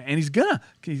 and he's gonna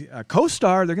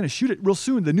co-star. They're gonna shoot it real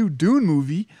soon. The new Dune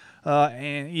movie.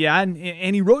 And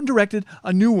he wrote and directed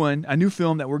a new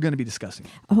film that we're going to be discussing.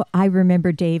 Oh, I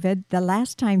remember David. The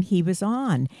last time he was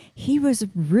on, he was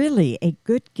really a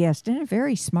good guest and a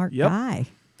very smart guy.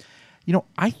 You know,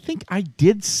 I think I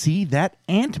did see that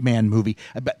Ant-Man movie.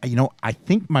 But, I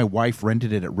think my wife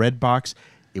rented it at Redbox.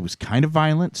 It was kind of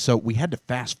violent, so we had to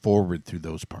fast forward through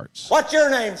those parts. What's your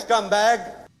name,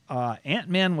 scumbag?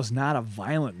 Ant-Man was not a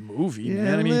violent movie,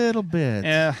 man. A little bit.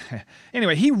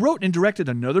 Anyway, he wrote and directed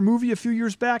another movie a few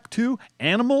years back, too,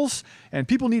 Animals, and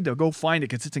people need to go find it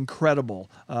because it's incredible.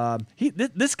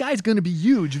 This guy's going to be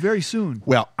huge very soon.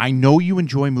 Well, I know you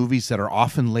enjoy movies that are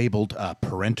often labeled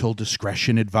parental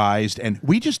discretion advised, and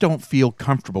we just don't feel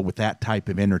comfortable with that type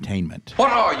of entertainment.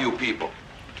 What are you people?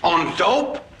 On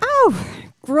dope? Oh,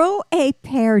 grow a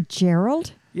pair,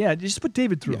 Gerald. Yeah, just put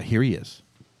David through. Yeah, here he is.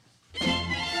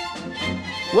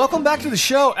 Welcome back to the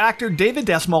show, actor David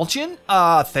Dastmalchian.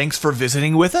 Thanks for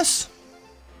visiting with us.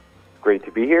 Great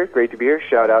to be here.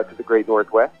 Shout out to the Great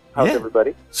Northwest. How's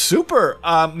everybody? Super.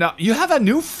 Now, you have a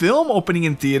new film opening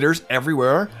in theaters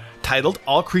everywhere titled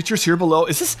All Creatures Here Below.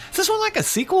 Is this one like a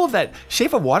sequel of that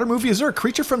Shape of Water movie? Is there a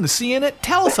creature from the sea in it?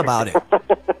 Tell us about it.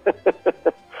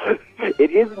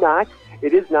 It is not.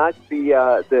 It is not.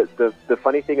 The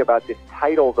funny thing about this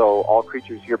title, though, All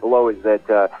Creatures Here Below, is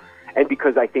that... and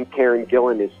because I think Karen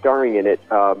Gillan is starring in it,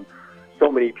 so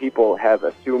many people have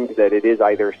assumed that it is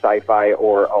either sci-fi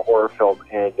or a horror film,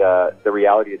 and the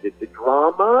reality is it's a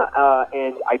drama.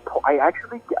 And I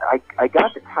actually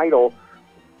got the title.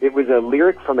 It was a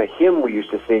lyric from a hymn we used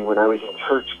to sing when I was in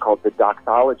church called the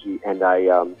Doxology, and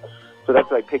so that's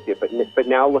why I picked it. But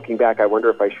now looking back, I wonder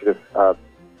if I should have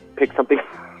picked something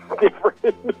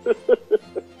different.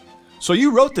 So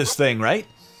you wrote this thing, right?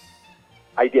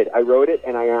 I did. I wrote it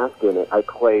and I acted in it. I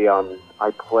play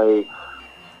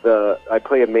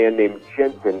a man named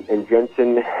Jensen, and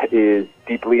Jensen is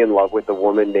deeply in love with a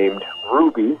woman named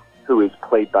Ruby, who is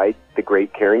played by the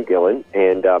great Karen Gillan.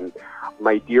 And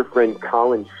my dear friend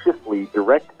Colin Shifley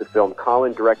directed the film.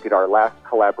 Colin directed our last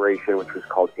collaboration, which was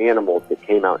called Animals, that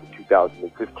came out in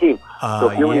 2015. So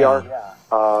here we are.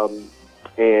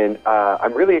 And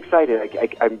I'm really excited.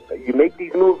 You make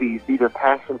these movies; these are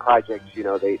passion projects.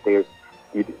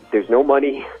 There's no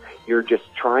money. You're just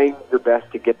trying your best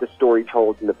to get the story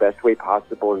told in the best way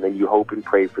possible, and then you hope and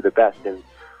pray for the best. And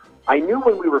I knew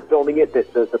when we were filming it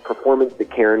that the performance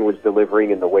that Karen was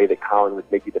delivering and the way that Colin was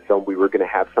making the film, we were going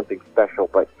to have something special.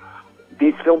 But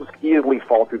these films easily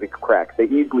fall through the cracks. They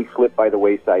easily slip by the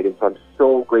wayside, and so I'm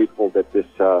so grateful that this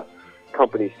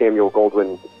company, Samuel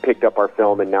Goldwyn, picked up our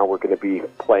film, and now we're going to be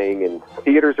playing in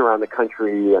theaters around the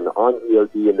country and on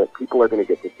VOD, and that people are going to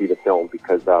get to see the film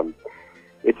because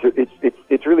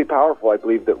it's really powerful. I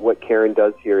believe that what Karen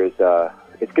does here is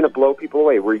it's going to blow people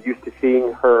away. We're used to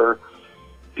seeing her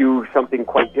do something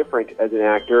quite different as an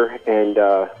actor, and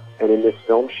in this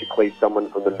film, she plays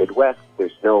someone from the Midwest.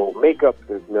 There's no makeup,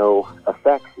 there's no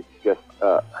effects. It's just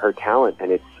her talent,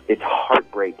 and it's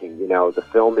heartbreaking. The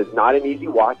film is not an easy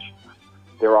watch.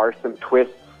 There are some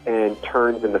twists and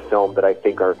turns in the film that I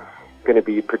think are going to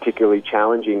be particularly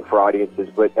challenging for audiences,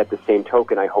 but at the same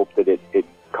token, I hope that it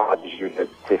causes you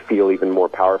to feel even more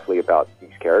powerfully about these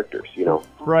characters,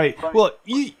 Right. Well,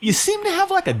 you seem to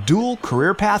have like a dual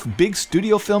career path, big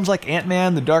studio films like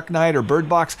Ant-Man, The Dark Knight, or Bird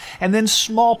Box, and then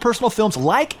small personal films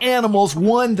like Animals,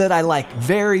 one that I like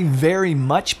very, very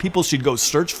much. People should go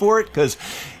search for it because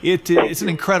it's an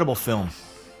incredible film.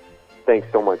 Thanks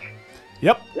so much.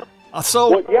 Yep.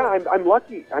 I'm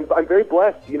lucky. I'm very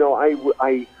blessed.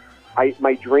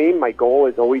 My dream, my goal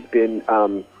has always been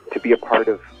to be a part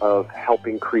of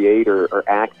helping create or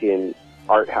act in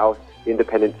art house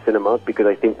independent cinema, because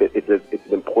I think that it's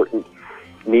an important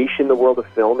niche in the world of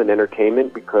film and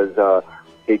entertainment, because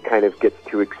it kind of gets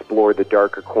to explore the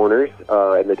darker corners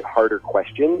and the harder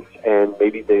questions, and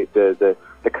maybe the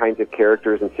kinds of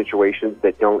characters and situations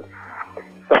that don't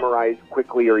summarize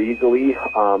quickly or easily.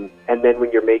 And then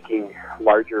when you're making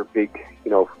larger, big,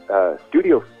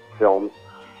 studio films,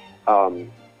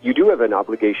 you do have an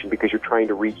obligation because you're trying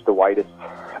to reach the widest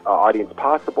audience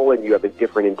possible, and you have a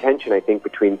different intention, I think,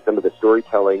 between some of the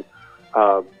storytelling.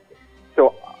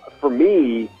 So for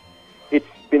me, it's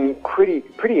been pretty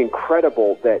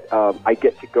incredible that I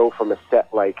get to go from a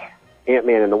set like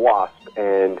Ant-Man and the Wasp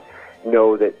and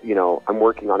know that, I'm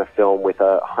working on a film with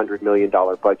a $100 million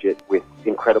budget with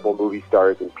incredible movie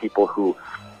stars and people who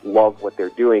love what they're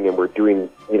doing, and we're doing,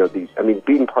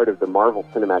 being part of the Marvel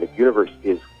Cinematic Universe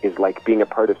is like being a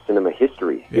part of cinema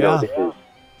history. This is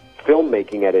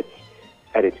filmmaking at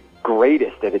its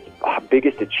greatest, at its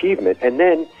biggest achievement. And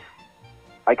then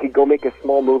I could go make a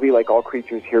small movie like All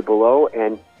Creatures Here Below,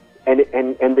 and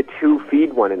the two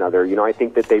feed one another. I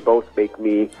think that they both make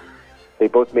me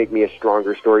a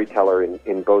stronger storyteller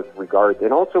in both regards.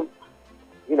 And also,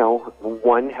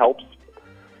 one helps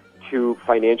to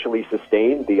financially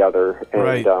sustain the other, and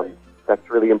Right. That's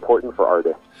really important for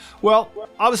artists. Well,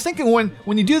 I was thinking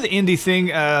when you do the indie thing,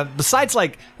 besides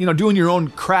doing your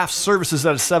own craft services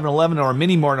at a 7-Eleven or a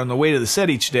mini mart on the way to the set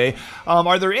each day,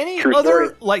 are there any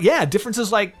other differences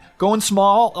like going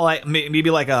small, like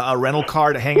maybe like a rental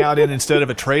car to hang out in instead of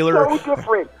a trailer? So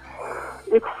different.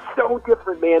 It's so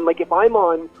different, man. Like if I'm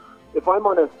on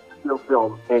a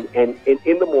film and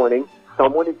in the morning,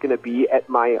 someone is going to be at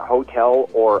my hotel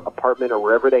or apartment or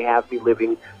wherever they have me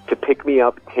living to pick me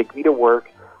up, take me to work.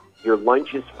 Your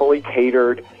lunch is fully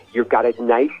catered. You've got a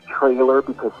nice trailer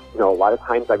because, a lot of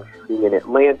times I'm shooting in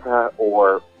Atlanta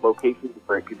or locations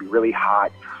where it could be really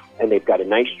hot, and they've got a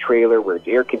nice trailer where it's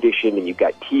air conditioned and you've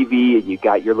got TV and you've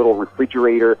got your little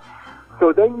refrigerator.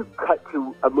 So then you cut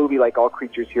to a movie like All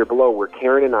Creatures Here Below, where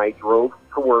Karen and I drove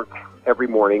to work every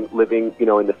morning, living, in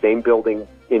the same building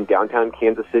in downtown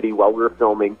Kansas City while we were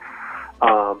filming.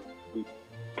 We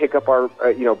pick up our,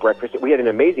 breakfast. We had an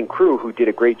amazing crew who did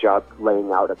a great job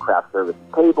laying out a craft service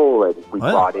table, and we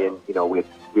brought in, we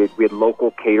had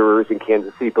local caterers in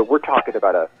Kansas City, but we're talking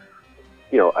about a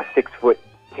 6-foot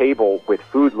table with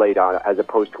food laid on it as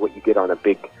opposed to what you get on a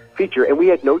big feature. And we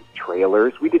had no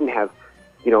trailers. We didn't have,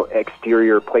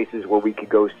 exterior places where we could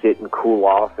go sit and cool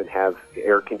off and have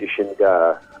air-conditioned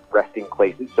resting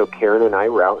places. So Karen and I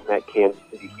were out in that Kansas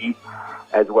City heat,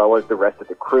 as well as the rest of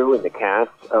the crew and the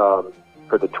cast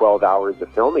for the 12 hours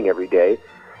of filming every day.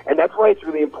 And that's why it's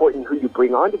really important who you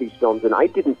bring onto these films. And I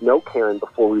didn't know Karen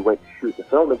before we went to shoot the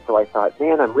film, and so I thought,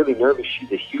 man, I'm really nervous.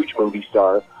 She's a huge movie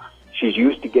star. She's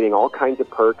used to getting all kinds of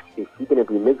perks. Is she going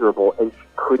to be miserable? And she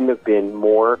couldn't have been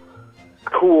more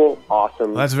cool,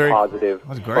 awesome, positive,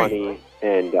 funny,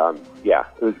 and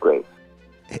it was great.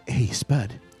 Hey,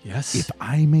 Spud. Yes? If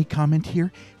I may comment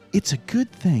here, it's a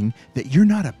good thing that you're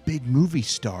not a big movie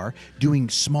star doing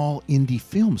small indie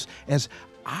films, as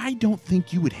I don't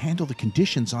think you would handle the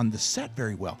conditions on the set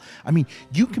very well. I mean,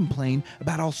 you complain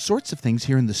about all sorts of things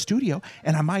here in the studio,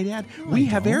 and I might add, we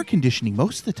have air conditioning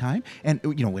most of the time, and,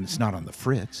 when it's not on the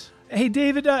fritz. Hey,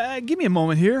 David, give me a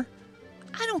moment here.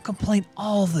 I don't complain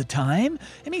all the time.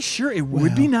 I mean, sure, it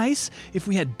would be nice if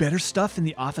we had better stuff in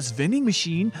the office vending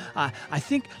machine. I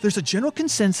think there's a general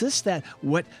consensus that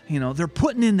what, they're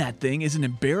putting in that thing is an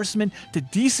embarrassment to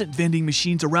decent vending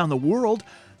machines around the world.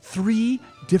 3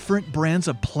 different brands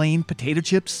of plain potato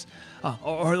chips,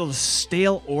 or those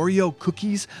stale Oreo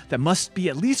cookies that must be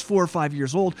at least 4 or 5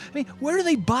 years old. I mean, where do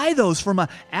they buy those? From an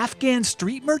Afghan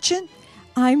street merchant?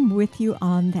 I'm with you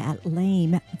on that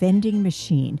lame vending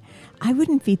machine. I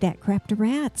wouldn't feed that crap to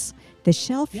rats. The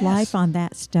shelf life on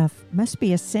that stuff must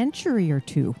be a century or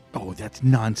 2. Oh, that's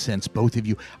nonsense, both of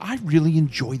you. I really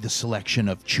enjoy the selection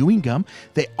of chewing gum.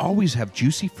 They always have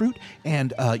juicy fruit,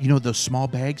 and, those small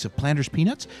bags of Planters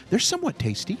peanuts. They're somewhat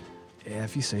tasty. Yeah,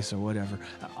 if you say so, whatever.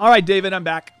 All right, David, I'm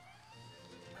back.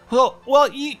 Well,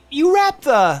 you wrapped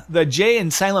the Jay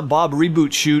and Silent Bob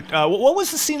reboot shoot. What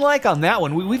was the scene like on that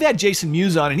one? We've had Jason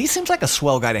Mewes on, and he seems like a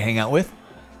swell guy to hang out with.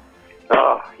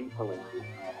 Oh, he's hilarious.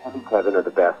 Him and Kevin are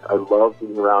the best. I love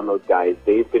being around those guys.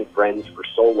 They've been friends for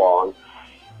so long,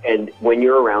 and when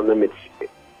you're around them, it's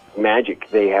magic.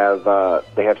 They have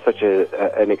such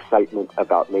an excitement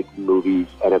about making movies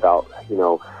and about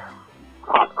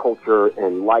pop culture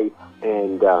and life,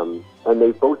 and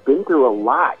they've both been through a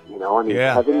lot.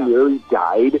 Kevin nearly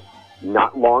died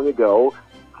not long ago.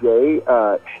 Jay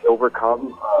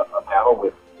overcome a battle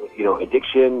with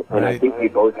addiction, and I think they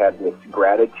both have this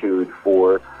gratitude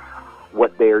for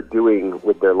what they're doing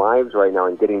with their lives right now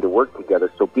and getting to work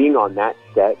together. So being on that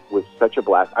set was such a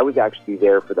blast. I was actually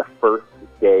there for the first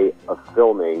day of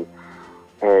filming,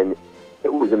 and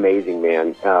it was amazing,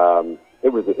 man. It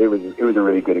was a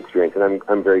really good experience, and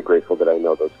I'm very grateful that I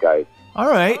know those guys. All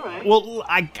right. Well,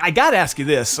 I got to ask you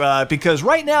this, because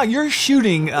right now you're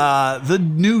shooting the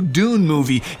new Dune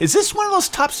movie. Is this one of those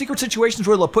top secret situations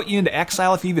where they'll put you into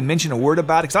exile if you even mention a word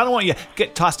about it? Because I don't want you to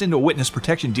get tossed into a witness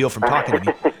protection deal from talking to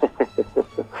me.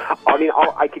 I mean,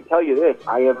 I can tell you this.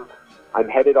 I'm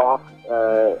headed off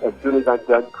as soon as I'm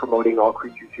done promoting All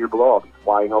Creatures Here Below. I'll be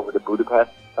flying over to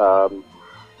Budapest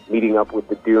meeting up with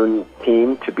the Dune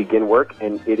team to begin work,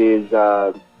 and it is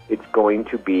it's going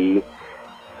to be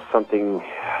something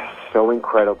so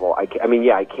incredible. I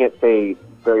can't say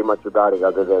very much about it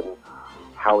other than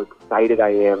how excited I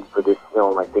am for this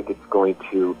film. I think it's going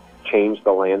to change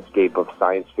the landscape of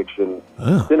science fiction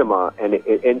cinema.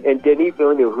 And Denis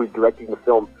Villeneuve, who's directing the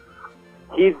film,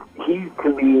 he's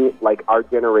to me like our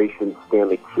generation's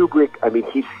Stanley Kubrick. I mean,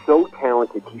 he's so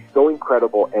talented, he's so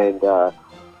incredible,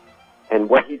 and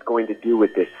what he's going to do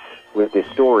with this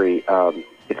story,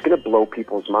 it's going to blow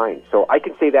people's minds. So I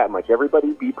can say that much.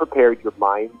 Everybody be prepared. Your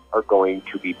minds are going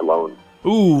to be blown.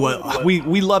 Ooh,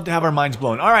 we love to have our minds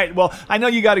blown. All right, well, I know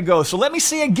you got to go, so let me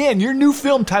say again, your new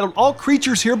film titled All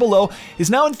Creatures Here Below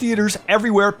is now in theaters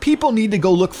everywhere. People need to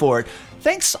go look for it.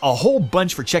 Thanks a whole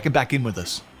bunch for checking back in with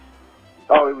us.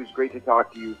 Oh, it was great to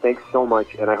talk to you. Thanks so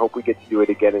much, and I hope we get to do it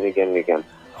again and again and again.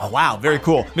 Oh, wow, very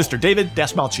cool. Mr. David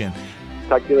Dasmalchian.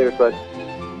 Talk to you later, Spud.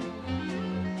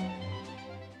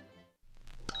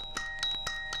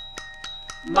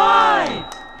 My,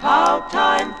 how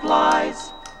time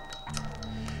flies.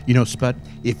 You know, Spud,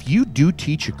 if you do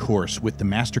teach a course with the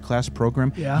Masterclass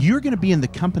program, you're going to be in the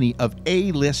company of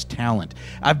A-list talent.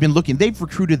 I've been looking. They've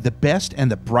recruited the best and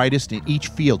the brightest in each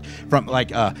field, from like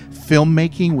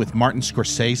filmmaking with Martin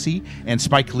Scorsese and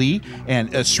Spike Lee,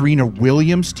 and Serena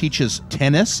Williams teaches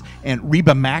tennis, and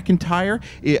Reba McEntire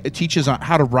teaches on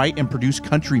how to write and produce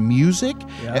country music.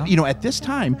 You know, at this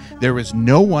time, there is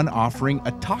no one offering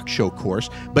a talk show course,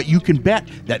 but you can bet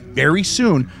that very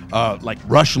soon, like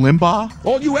Rush Limbaugh,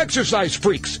 all you exercise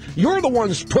freaks, you're the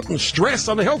ones putting stress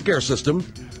on the healthcare system.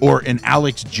 Or an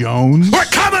Alex Jones. We're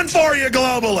coming for you,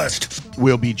 globalist!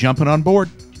 Will be jumping on board.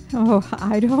 Oh,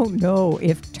 I don't know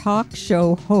if talk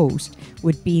show host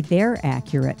would be their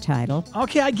accurate title.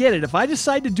 Okay, I get it. If I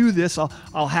decide to do this,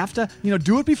 I'll have to,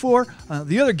 do it before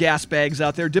the other gas bags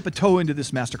out there dip a toe into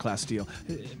this Masterclass deal.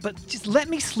 But just let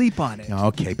me sleep on it.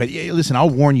 Okay, but listen, I'll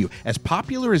warn you. As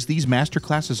popular as these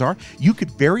Masterclasses are, you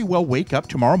could very well wake up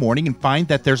tomorrow morning and find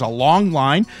that there's a long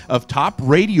line of top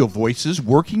radio voices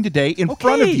working today in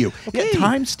front of you. Okay.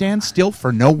 Time stands still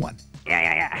for no one.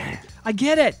 Yeah. I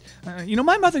get it.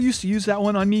 My mother used to use that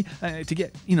one on me to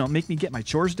get, make me get my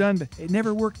chores done, but it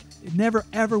never worked. It never,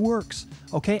 ever works.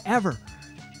 Okay, ever.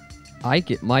 I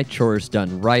get my chores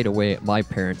done right away at my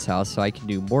parents' house so I can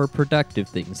do more productive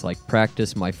things like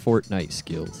practice my Fortnite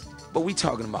skills. But we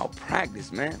talking about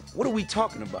practice, man. What are we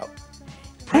talking about?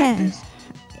 Practice.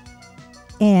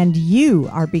 And you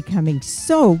are becoming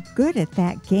so good at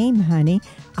that game, honey.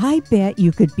 I bet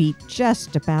you could beat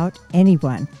just about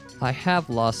anyone. I have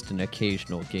lost an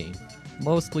occasional game.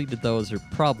 Mostly to those who are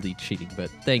probably cheating, but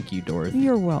thank you, Dorothy.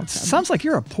 You're welcome. Sounds like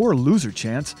you're a poor loser,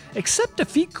 Chance. Accept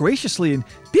defeat graciously and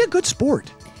be a good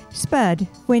sport. Spud,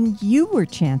 when you were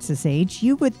Chance's age,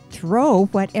 you would throw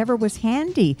whatever was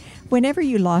handy whenever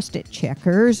you lost at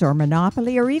checkers or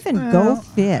Monopoly or even Go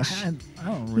Fish. I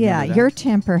don't remember that. Your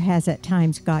temper has at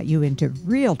times got you into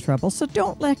real trouble, so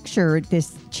don't lecture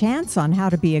this Chance on how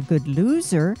to be a good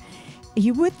loser.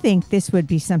 You would think this would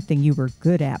be something you were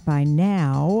good at by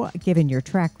now, given your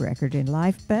track record in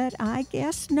life, but I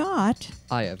guess not.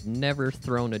 I have never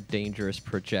thrown a dangerous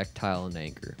projectile in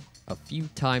anger. A few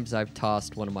times I've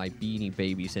tossed one of my Beanie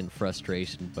Babies in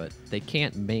frustration, but they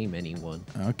can't maim anyone.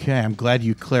 Okay, I'm glad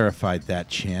you clarified that,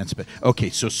 Chance. But okay,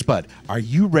 so Spud, are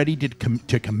you ready to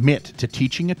commit to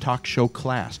teaching a talk show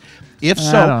class? If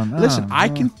so, listen, I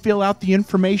can fill out the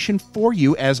information for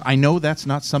you, as I know that's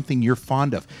not something you're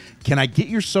fond of. Can I get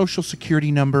your social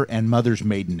security number and mother's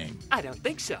maiden name? I don't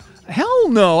think so. Hell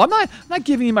no. I'm not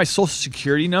giving you my social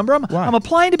security number. I'm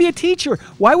applying to be a teacher.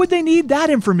 Why would they need that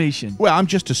information? Well, I'm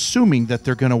just assuming that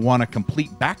they're going to want a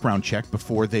complete background check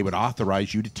before they would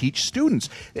authorize you to teach students.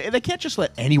 They can't just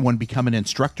let anyone become an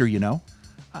instructor,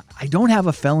 I don't have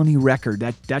a felony record.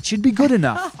 That should be good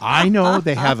enough. I know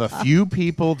they have a few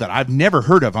people that I've never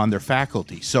heard of on their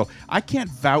faculty, so I can't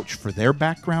vouch for their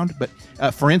background. But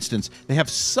for instance, they have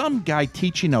some guy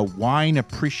teaching a wine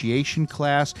appreciation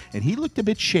class, and he looked a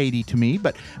bit shady to me.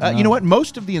 But you know what?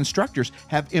 Most of the instructors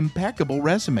have impeccable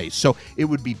resumes, so it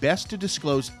would be best to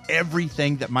disclose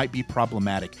everything that might be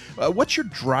problematic. What's your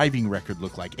driving record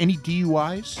look like? Any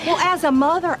DUIs? Well, as a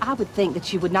mother, I would think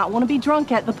that you would not want to be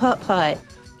drunk at the putt-putt.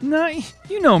 No,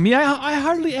 you know me. I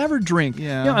hardly ever drink.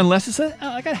 Yeah. Unless it's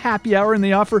like a happy hour and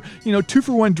they offer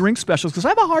 2-for-1 drink specials, because I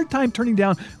have a hard time turning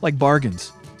down like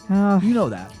bargains. Oh, you know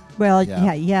that. Well,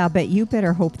 yeah, but you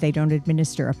better hope they don't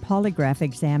administer a polygraph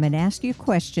exam and ask you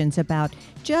questions about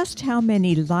just how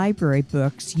many library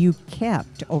books you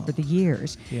kept over the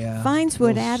years. Yeah. Fines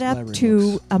would add up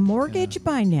to a mortgage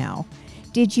by now.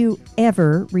 Did you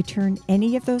ever return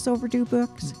any of those overdue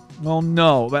books? Well,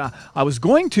 no, but I was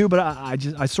going to, but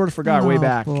I sort of forgot way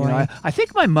back. Boy. You know, I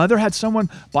think my mother had someone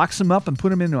box them up and put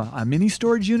them in a mini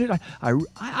storage unit.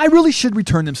 I really should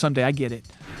return them someday. I get it.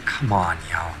 Come on,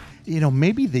 yo. You know,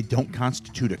 maybe they don't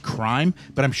constitute a crime,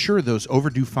 but I'm sure those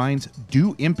overdue fines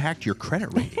do impact your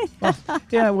credit rating.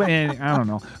 Yeah, well, I don't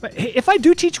know. But if I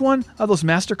do teach one of those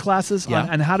master classes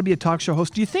on how to be a talk show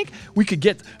host, do you think we could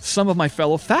get some of my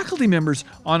fellow faculty members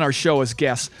on our show as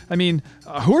guests? I mean,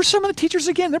 who are some of the teachers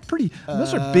again? They're pretty.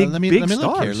 Those are big, big let me stars.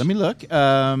 Look here. Let me look.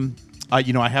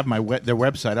 You know, I have their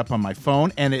website up on my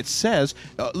phone, and it says,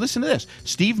 listen to this.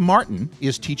 Steve Martin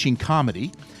is teaching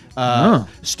comedy.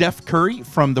 Steph Curry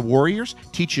from the Warriors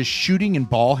teaches shooting and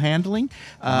ball handling.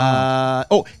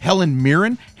 Helen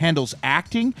Mirren handles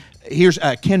acting. Here's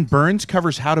Ken Burns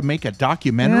covers how to make a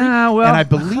documentary. Yeah, well, and I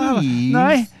believe...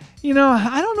 I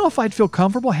don't know if I'd feel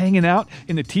comfortable hanging out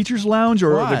in the teacher's lounge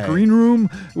or the green room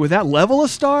with that level of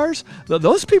stars.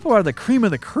 Those people are the cream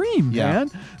of the cream,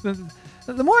 man.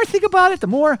 The more I think about it, the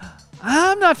more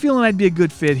I'm not feeling I'd be a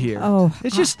good fit here. Oh,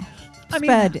 it's just...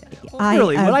 Spud,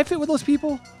 really, would I fit with those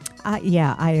people?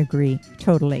 Yeah, I agree,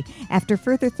 totally. After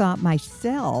further thought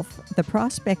myself, the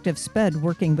prospect of Spud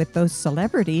working with those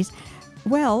celebrities,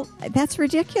 well, that's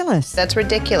ridiculous. That's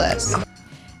ridiculous.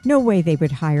 No way they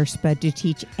would hire Spud to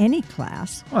teach any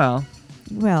class.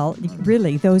 Well,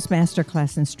 really, those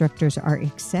masterclass instructors are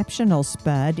exceptional,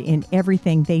 Spud, in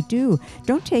everything they do.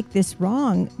 Don't take this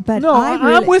wrong, but no,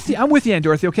 I'm with you. I'm with you, Aunt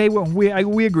Dorothy. Okay, well,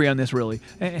 we agree on this, really.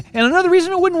 And another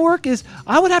reason it wouldn't work is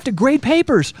I would have to grade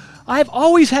papers. I've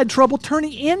always had trouble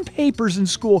turning in papers in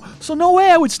school, so no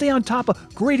way I would stay on top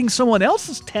of grading someone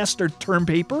else's test or term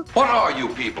paper. What are you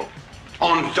people?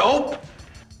 On dope?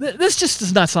 This just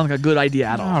does not sound like a good idea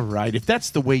at all. All right, if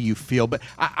that's the way you feel, but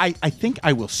I think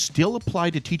I will still apply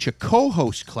to teach a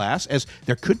co-host class, as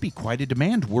there could be quite a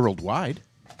demand worldwide.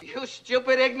 You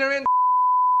stupid, ignorant...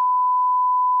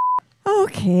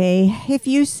 Okay, if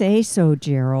you say so,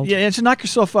 Gerald. Yeah, just knock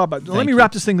yourself up. But let me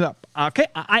wrap this thing up. Okay,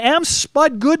 I am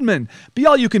Spud Goodman. Be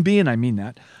all you can be, and I mean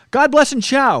that. God bless and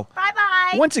ciao.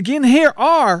 Bye-bye. Once again, here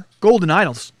are Golden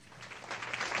Idols.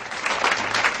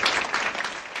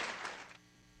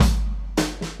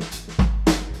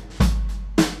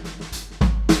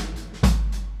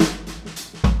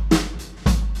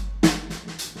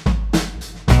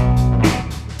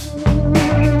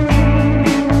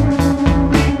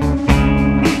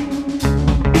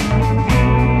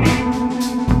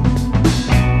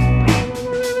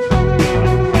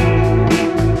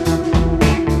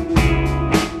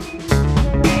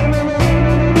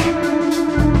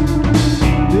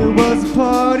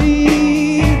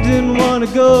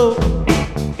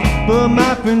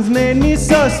 Friends made me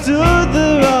so I stood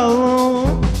there all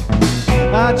alone.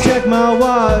 I checked my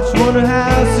watch, wondered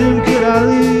how soon could I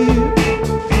leave.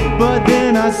 But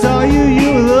then I saw you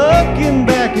were looking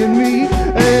back at me,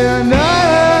 and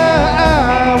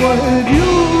I wanted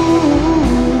you.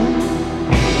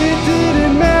 It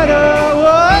didn't matter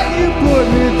what you put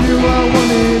me through, I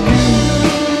wanted you.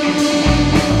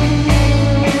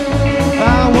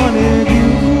 I wanted you.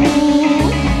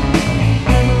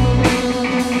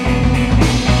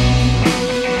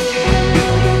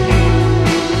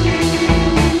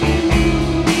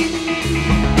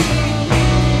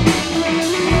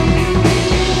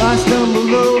 I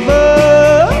stumbled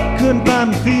over, couldn't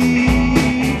find my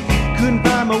feet, couldn't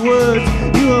find my words,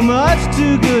 you were much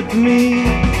too good for me.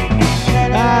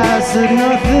 I said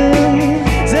nothing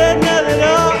at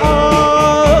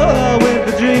all. I went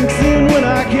for drinks and when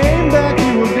I came back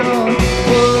you were gone.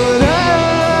 But I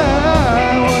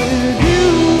wanted you.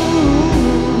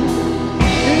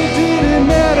 It didn't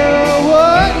matter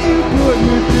what you put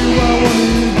me through, I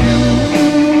wanted you.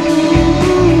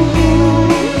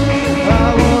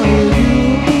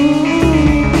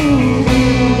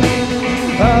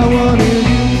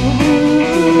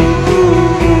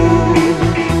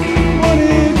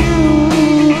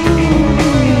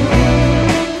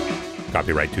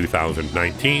 Copyright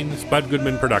 2019, Spud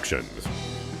Goodman Productions.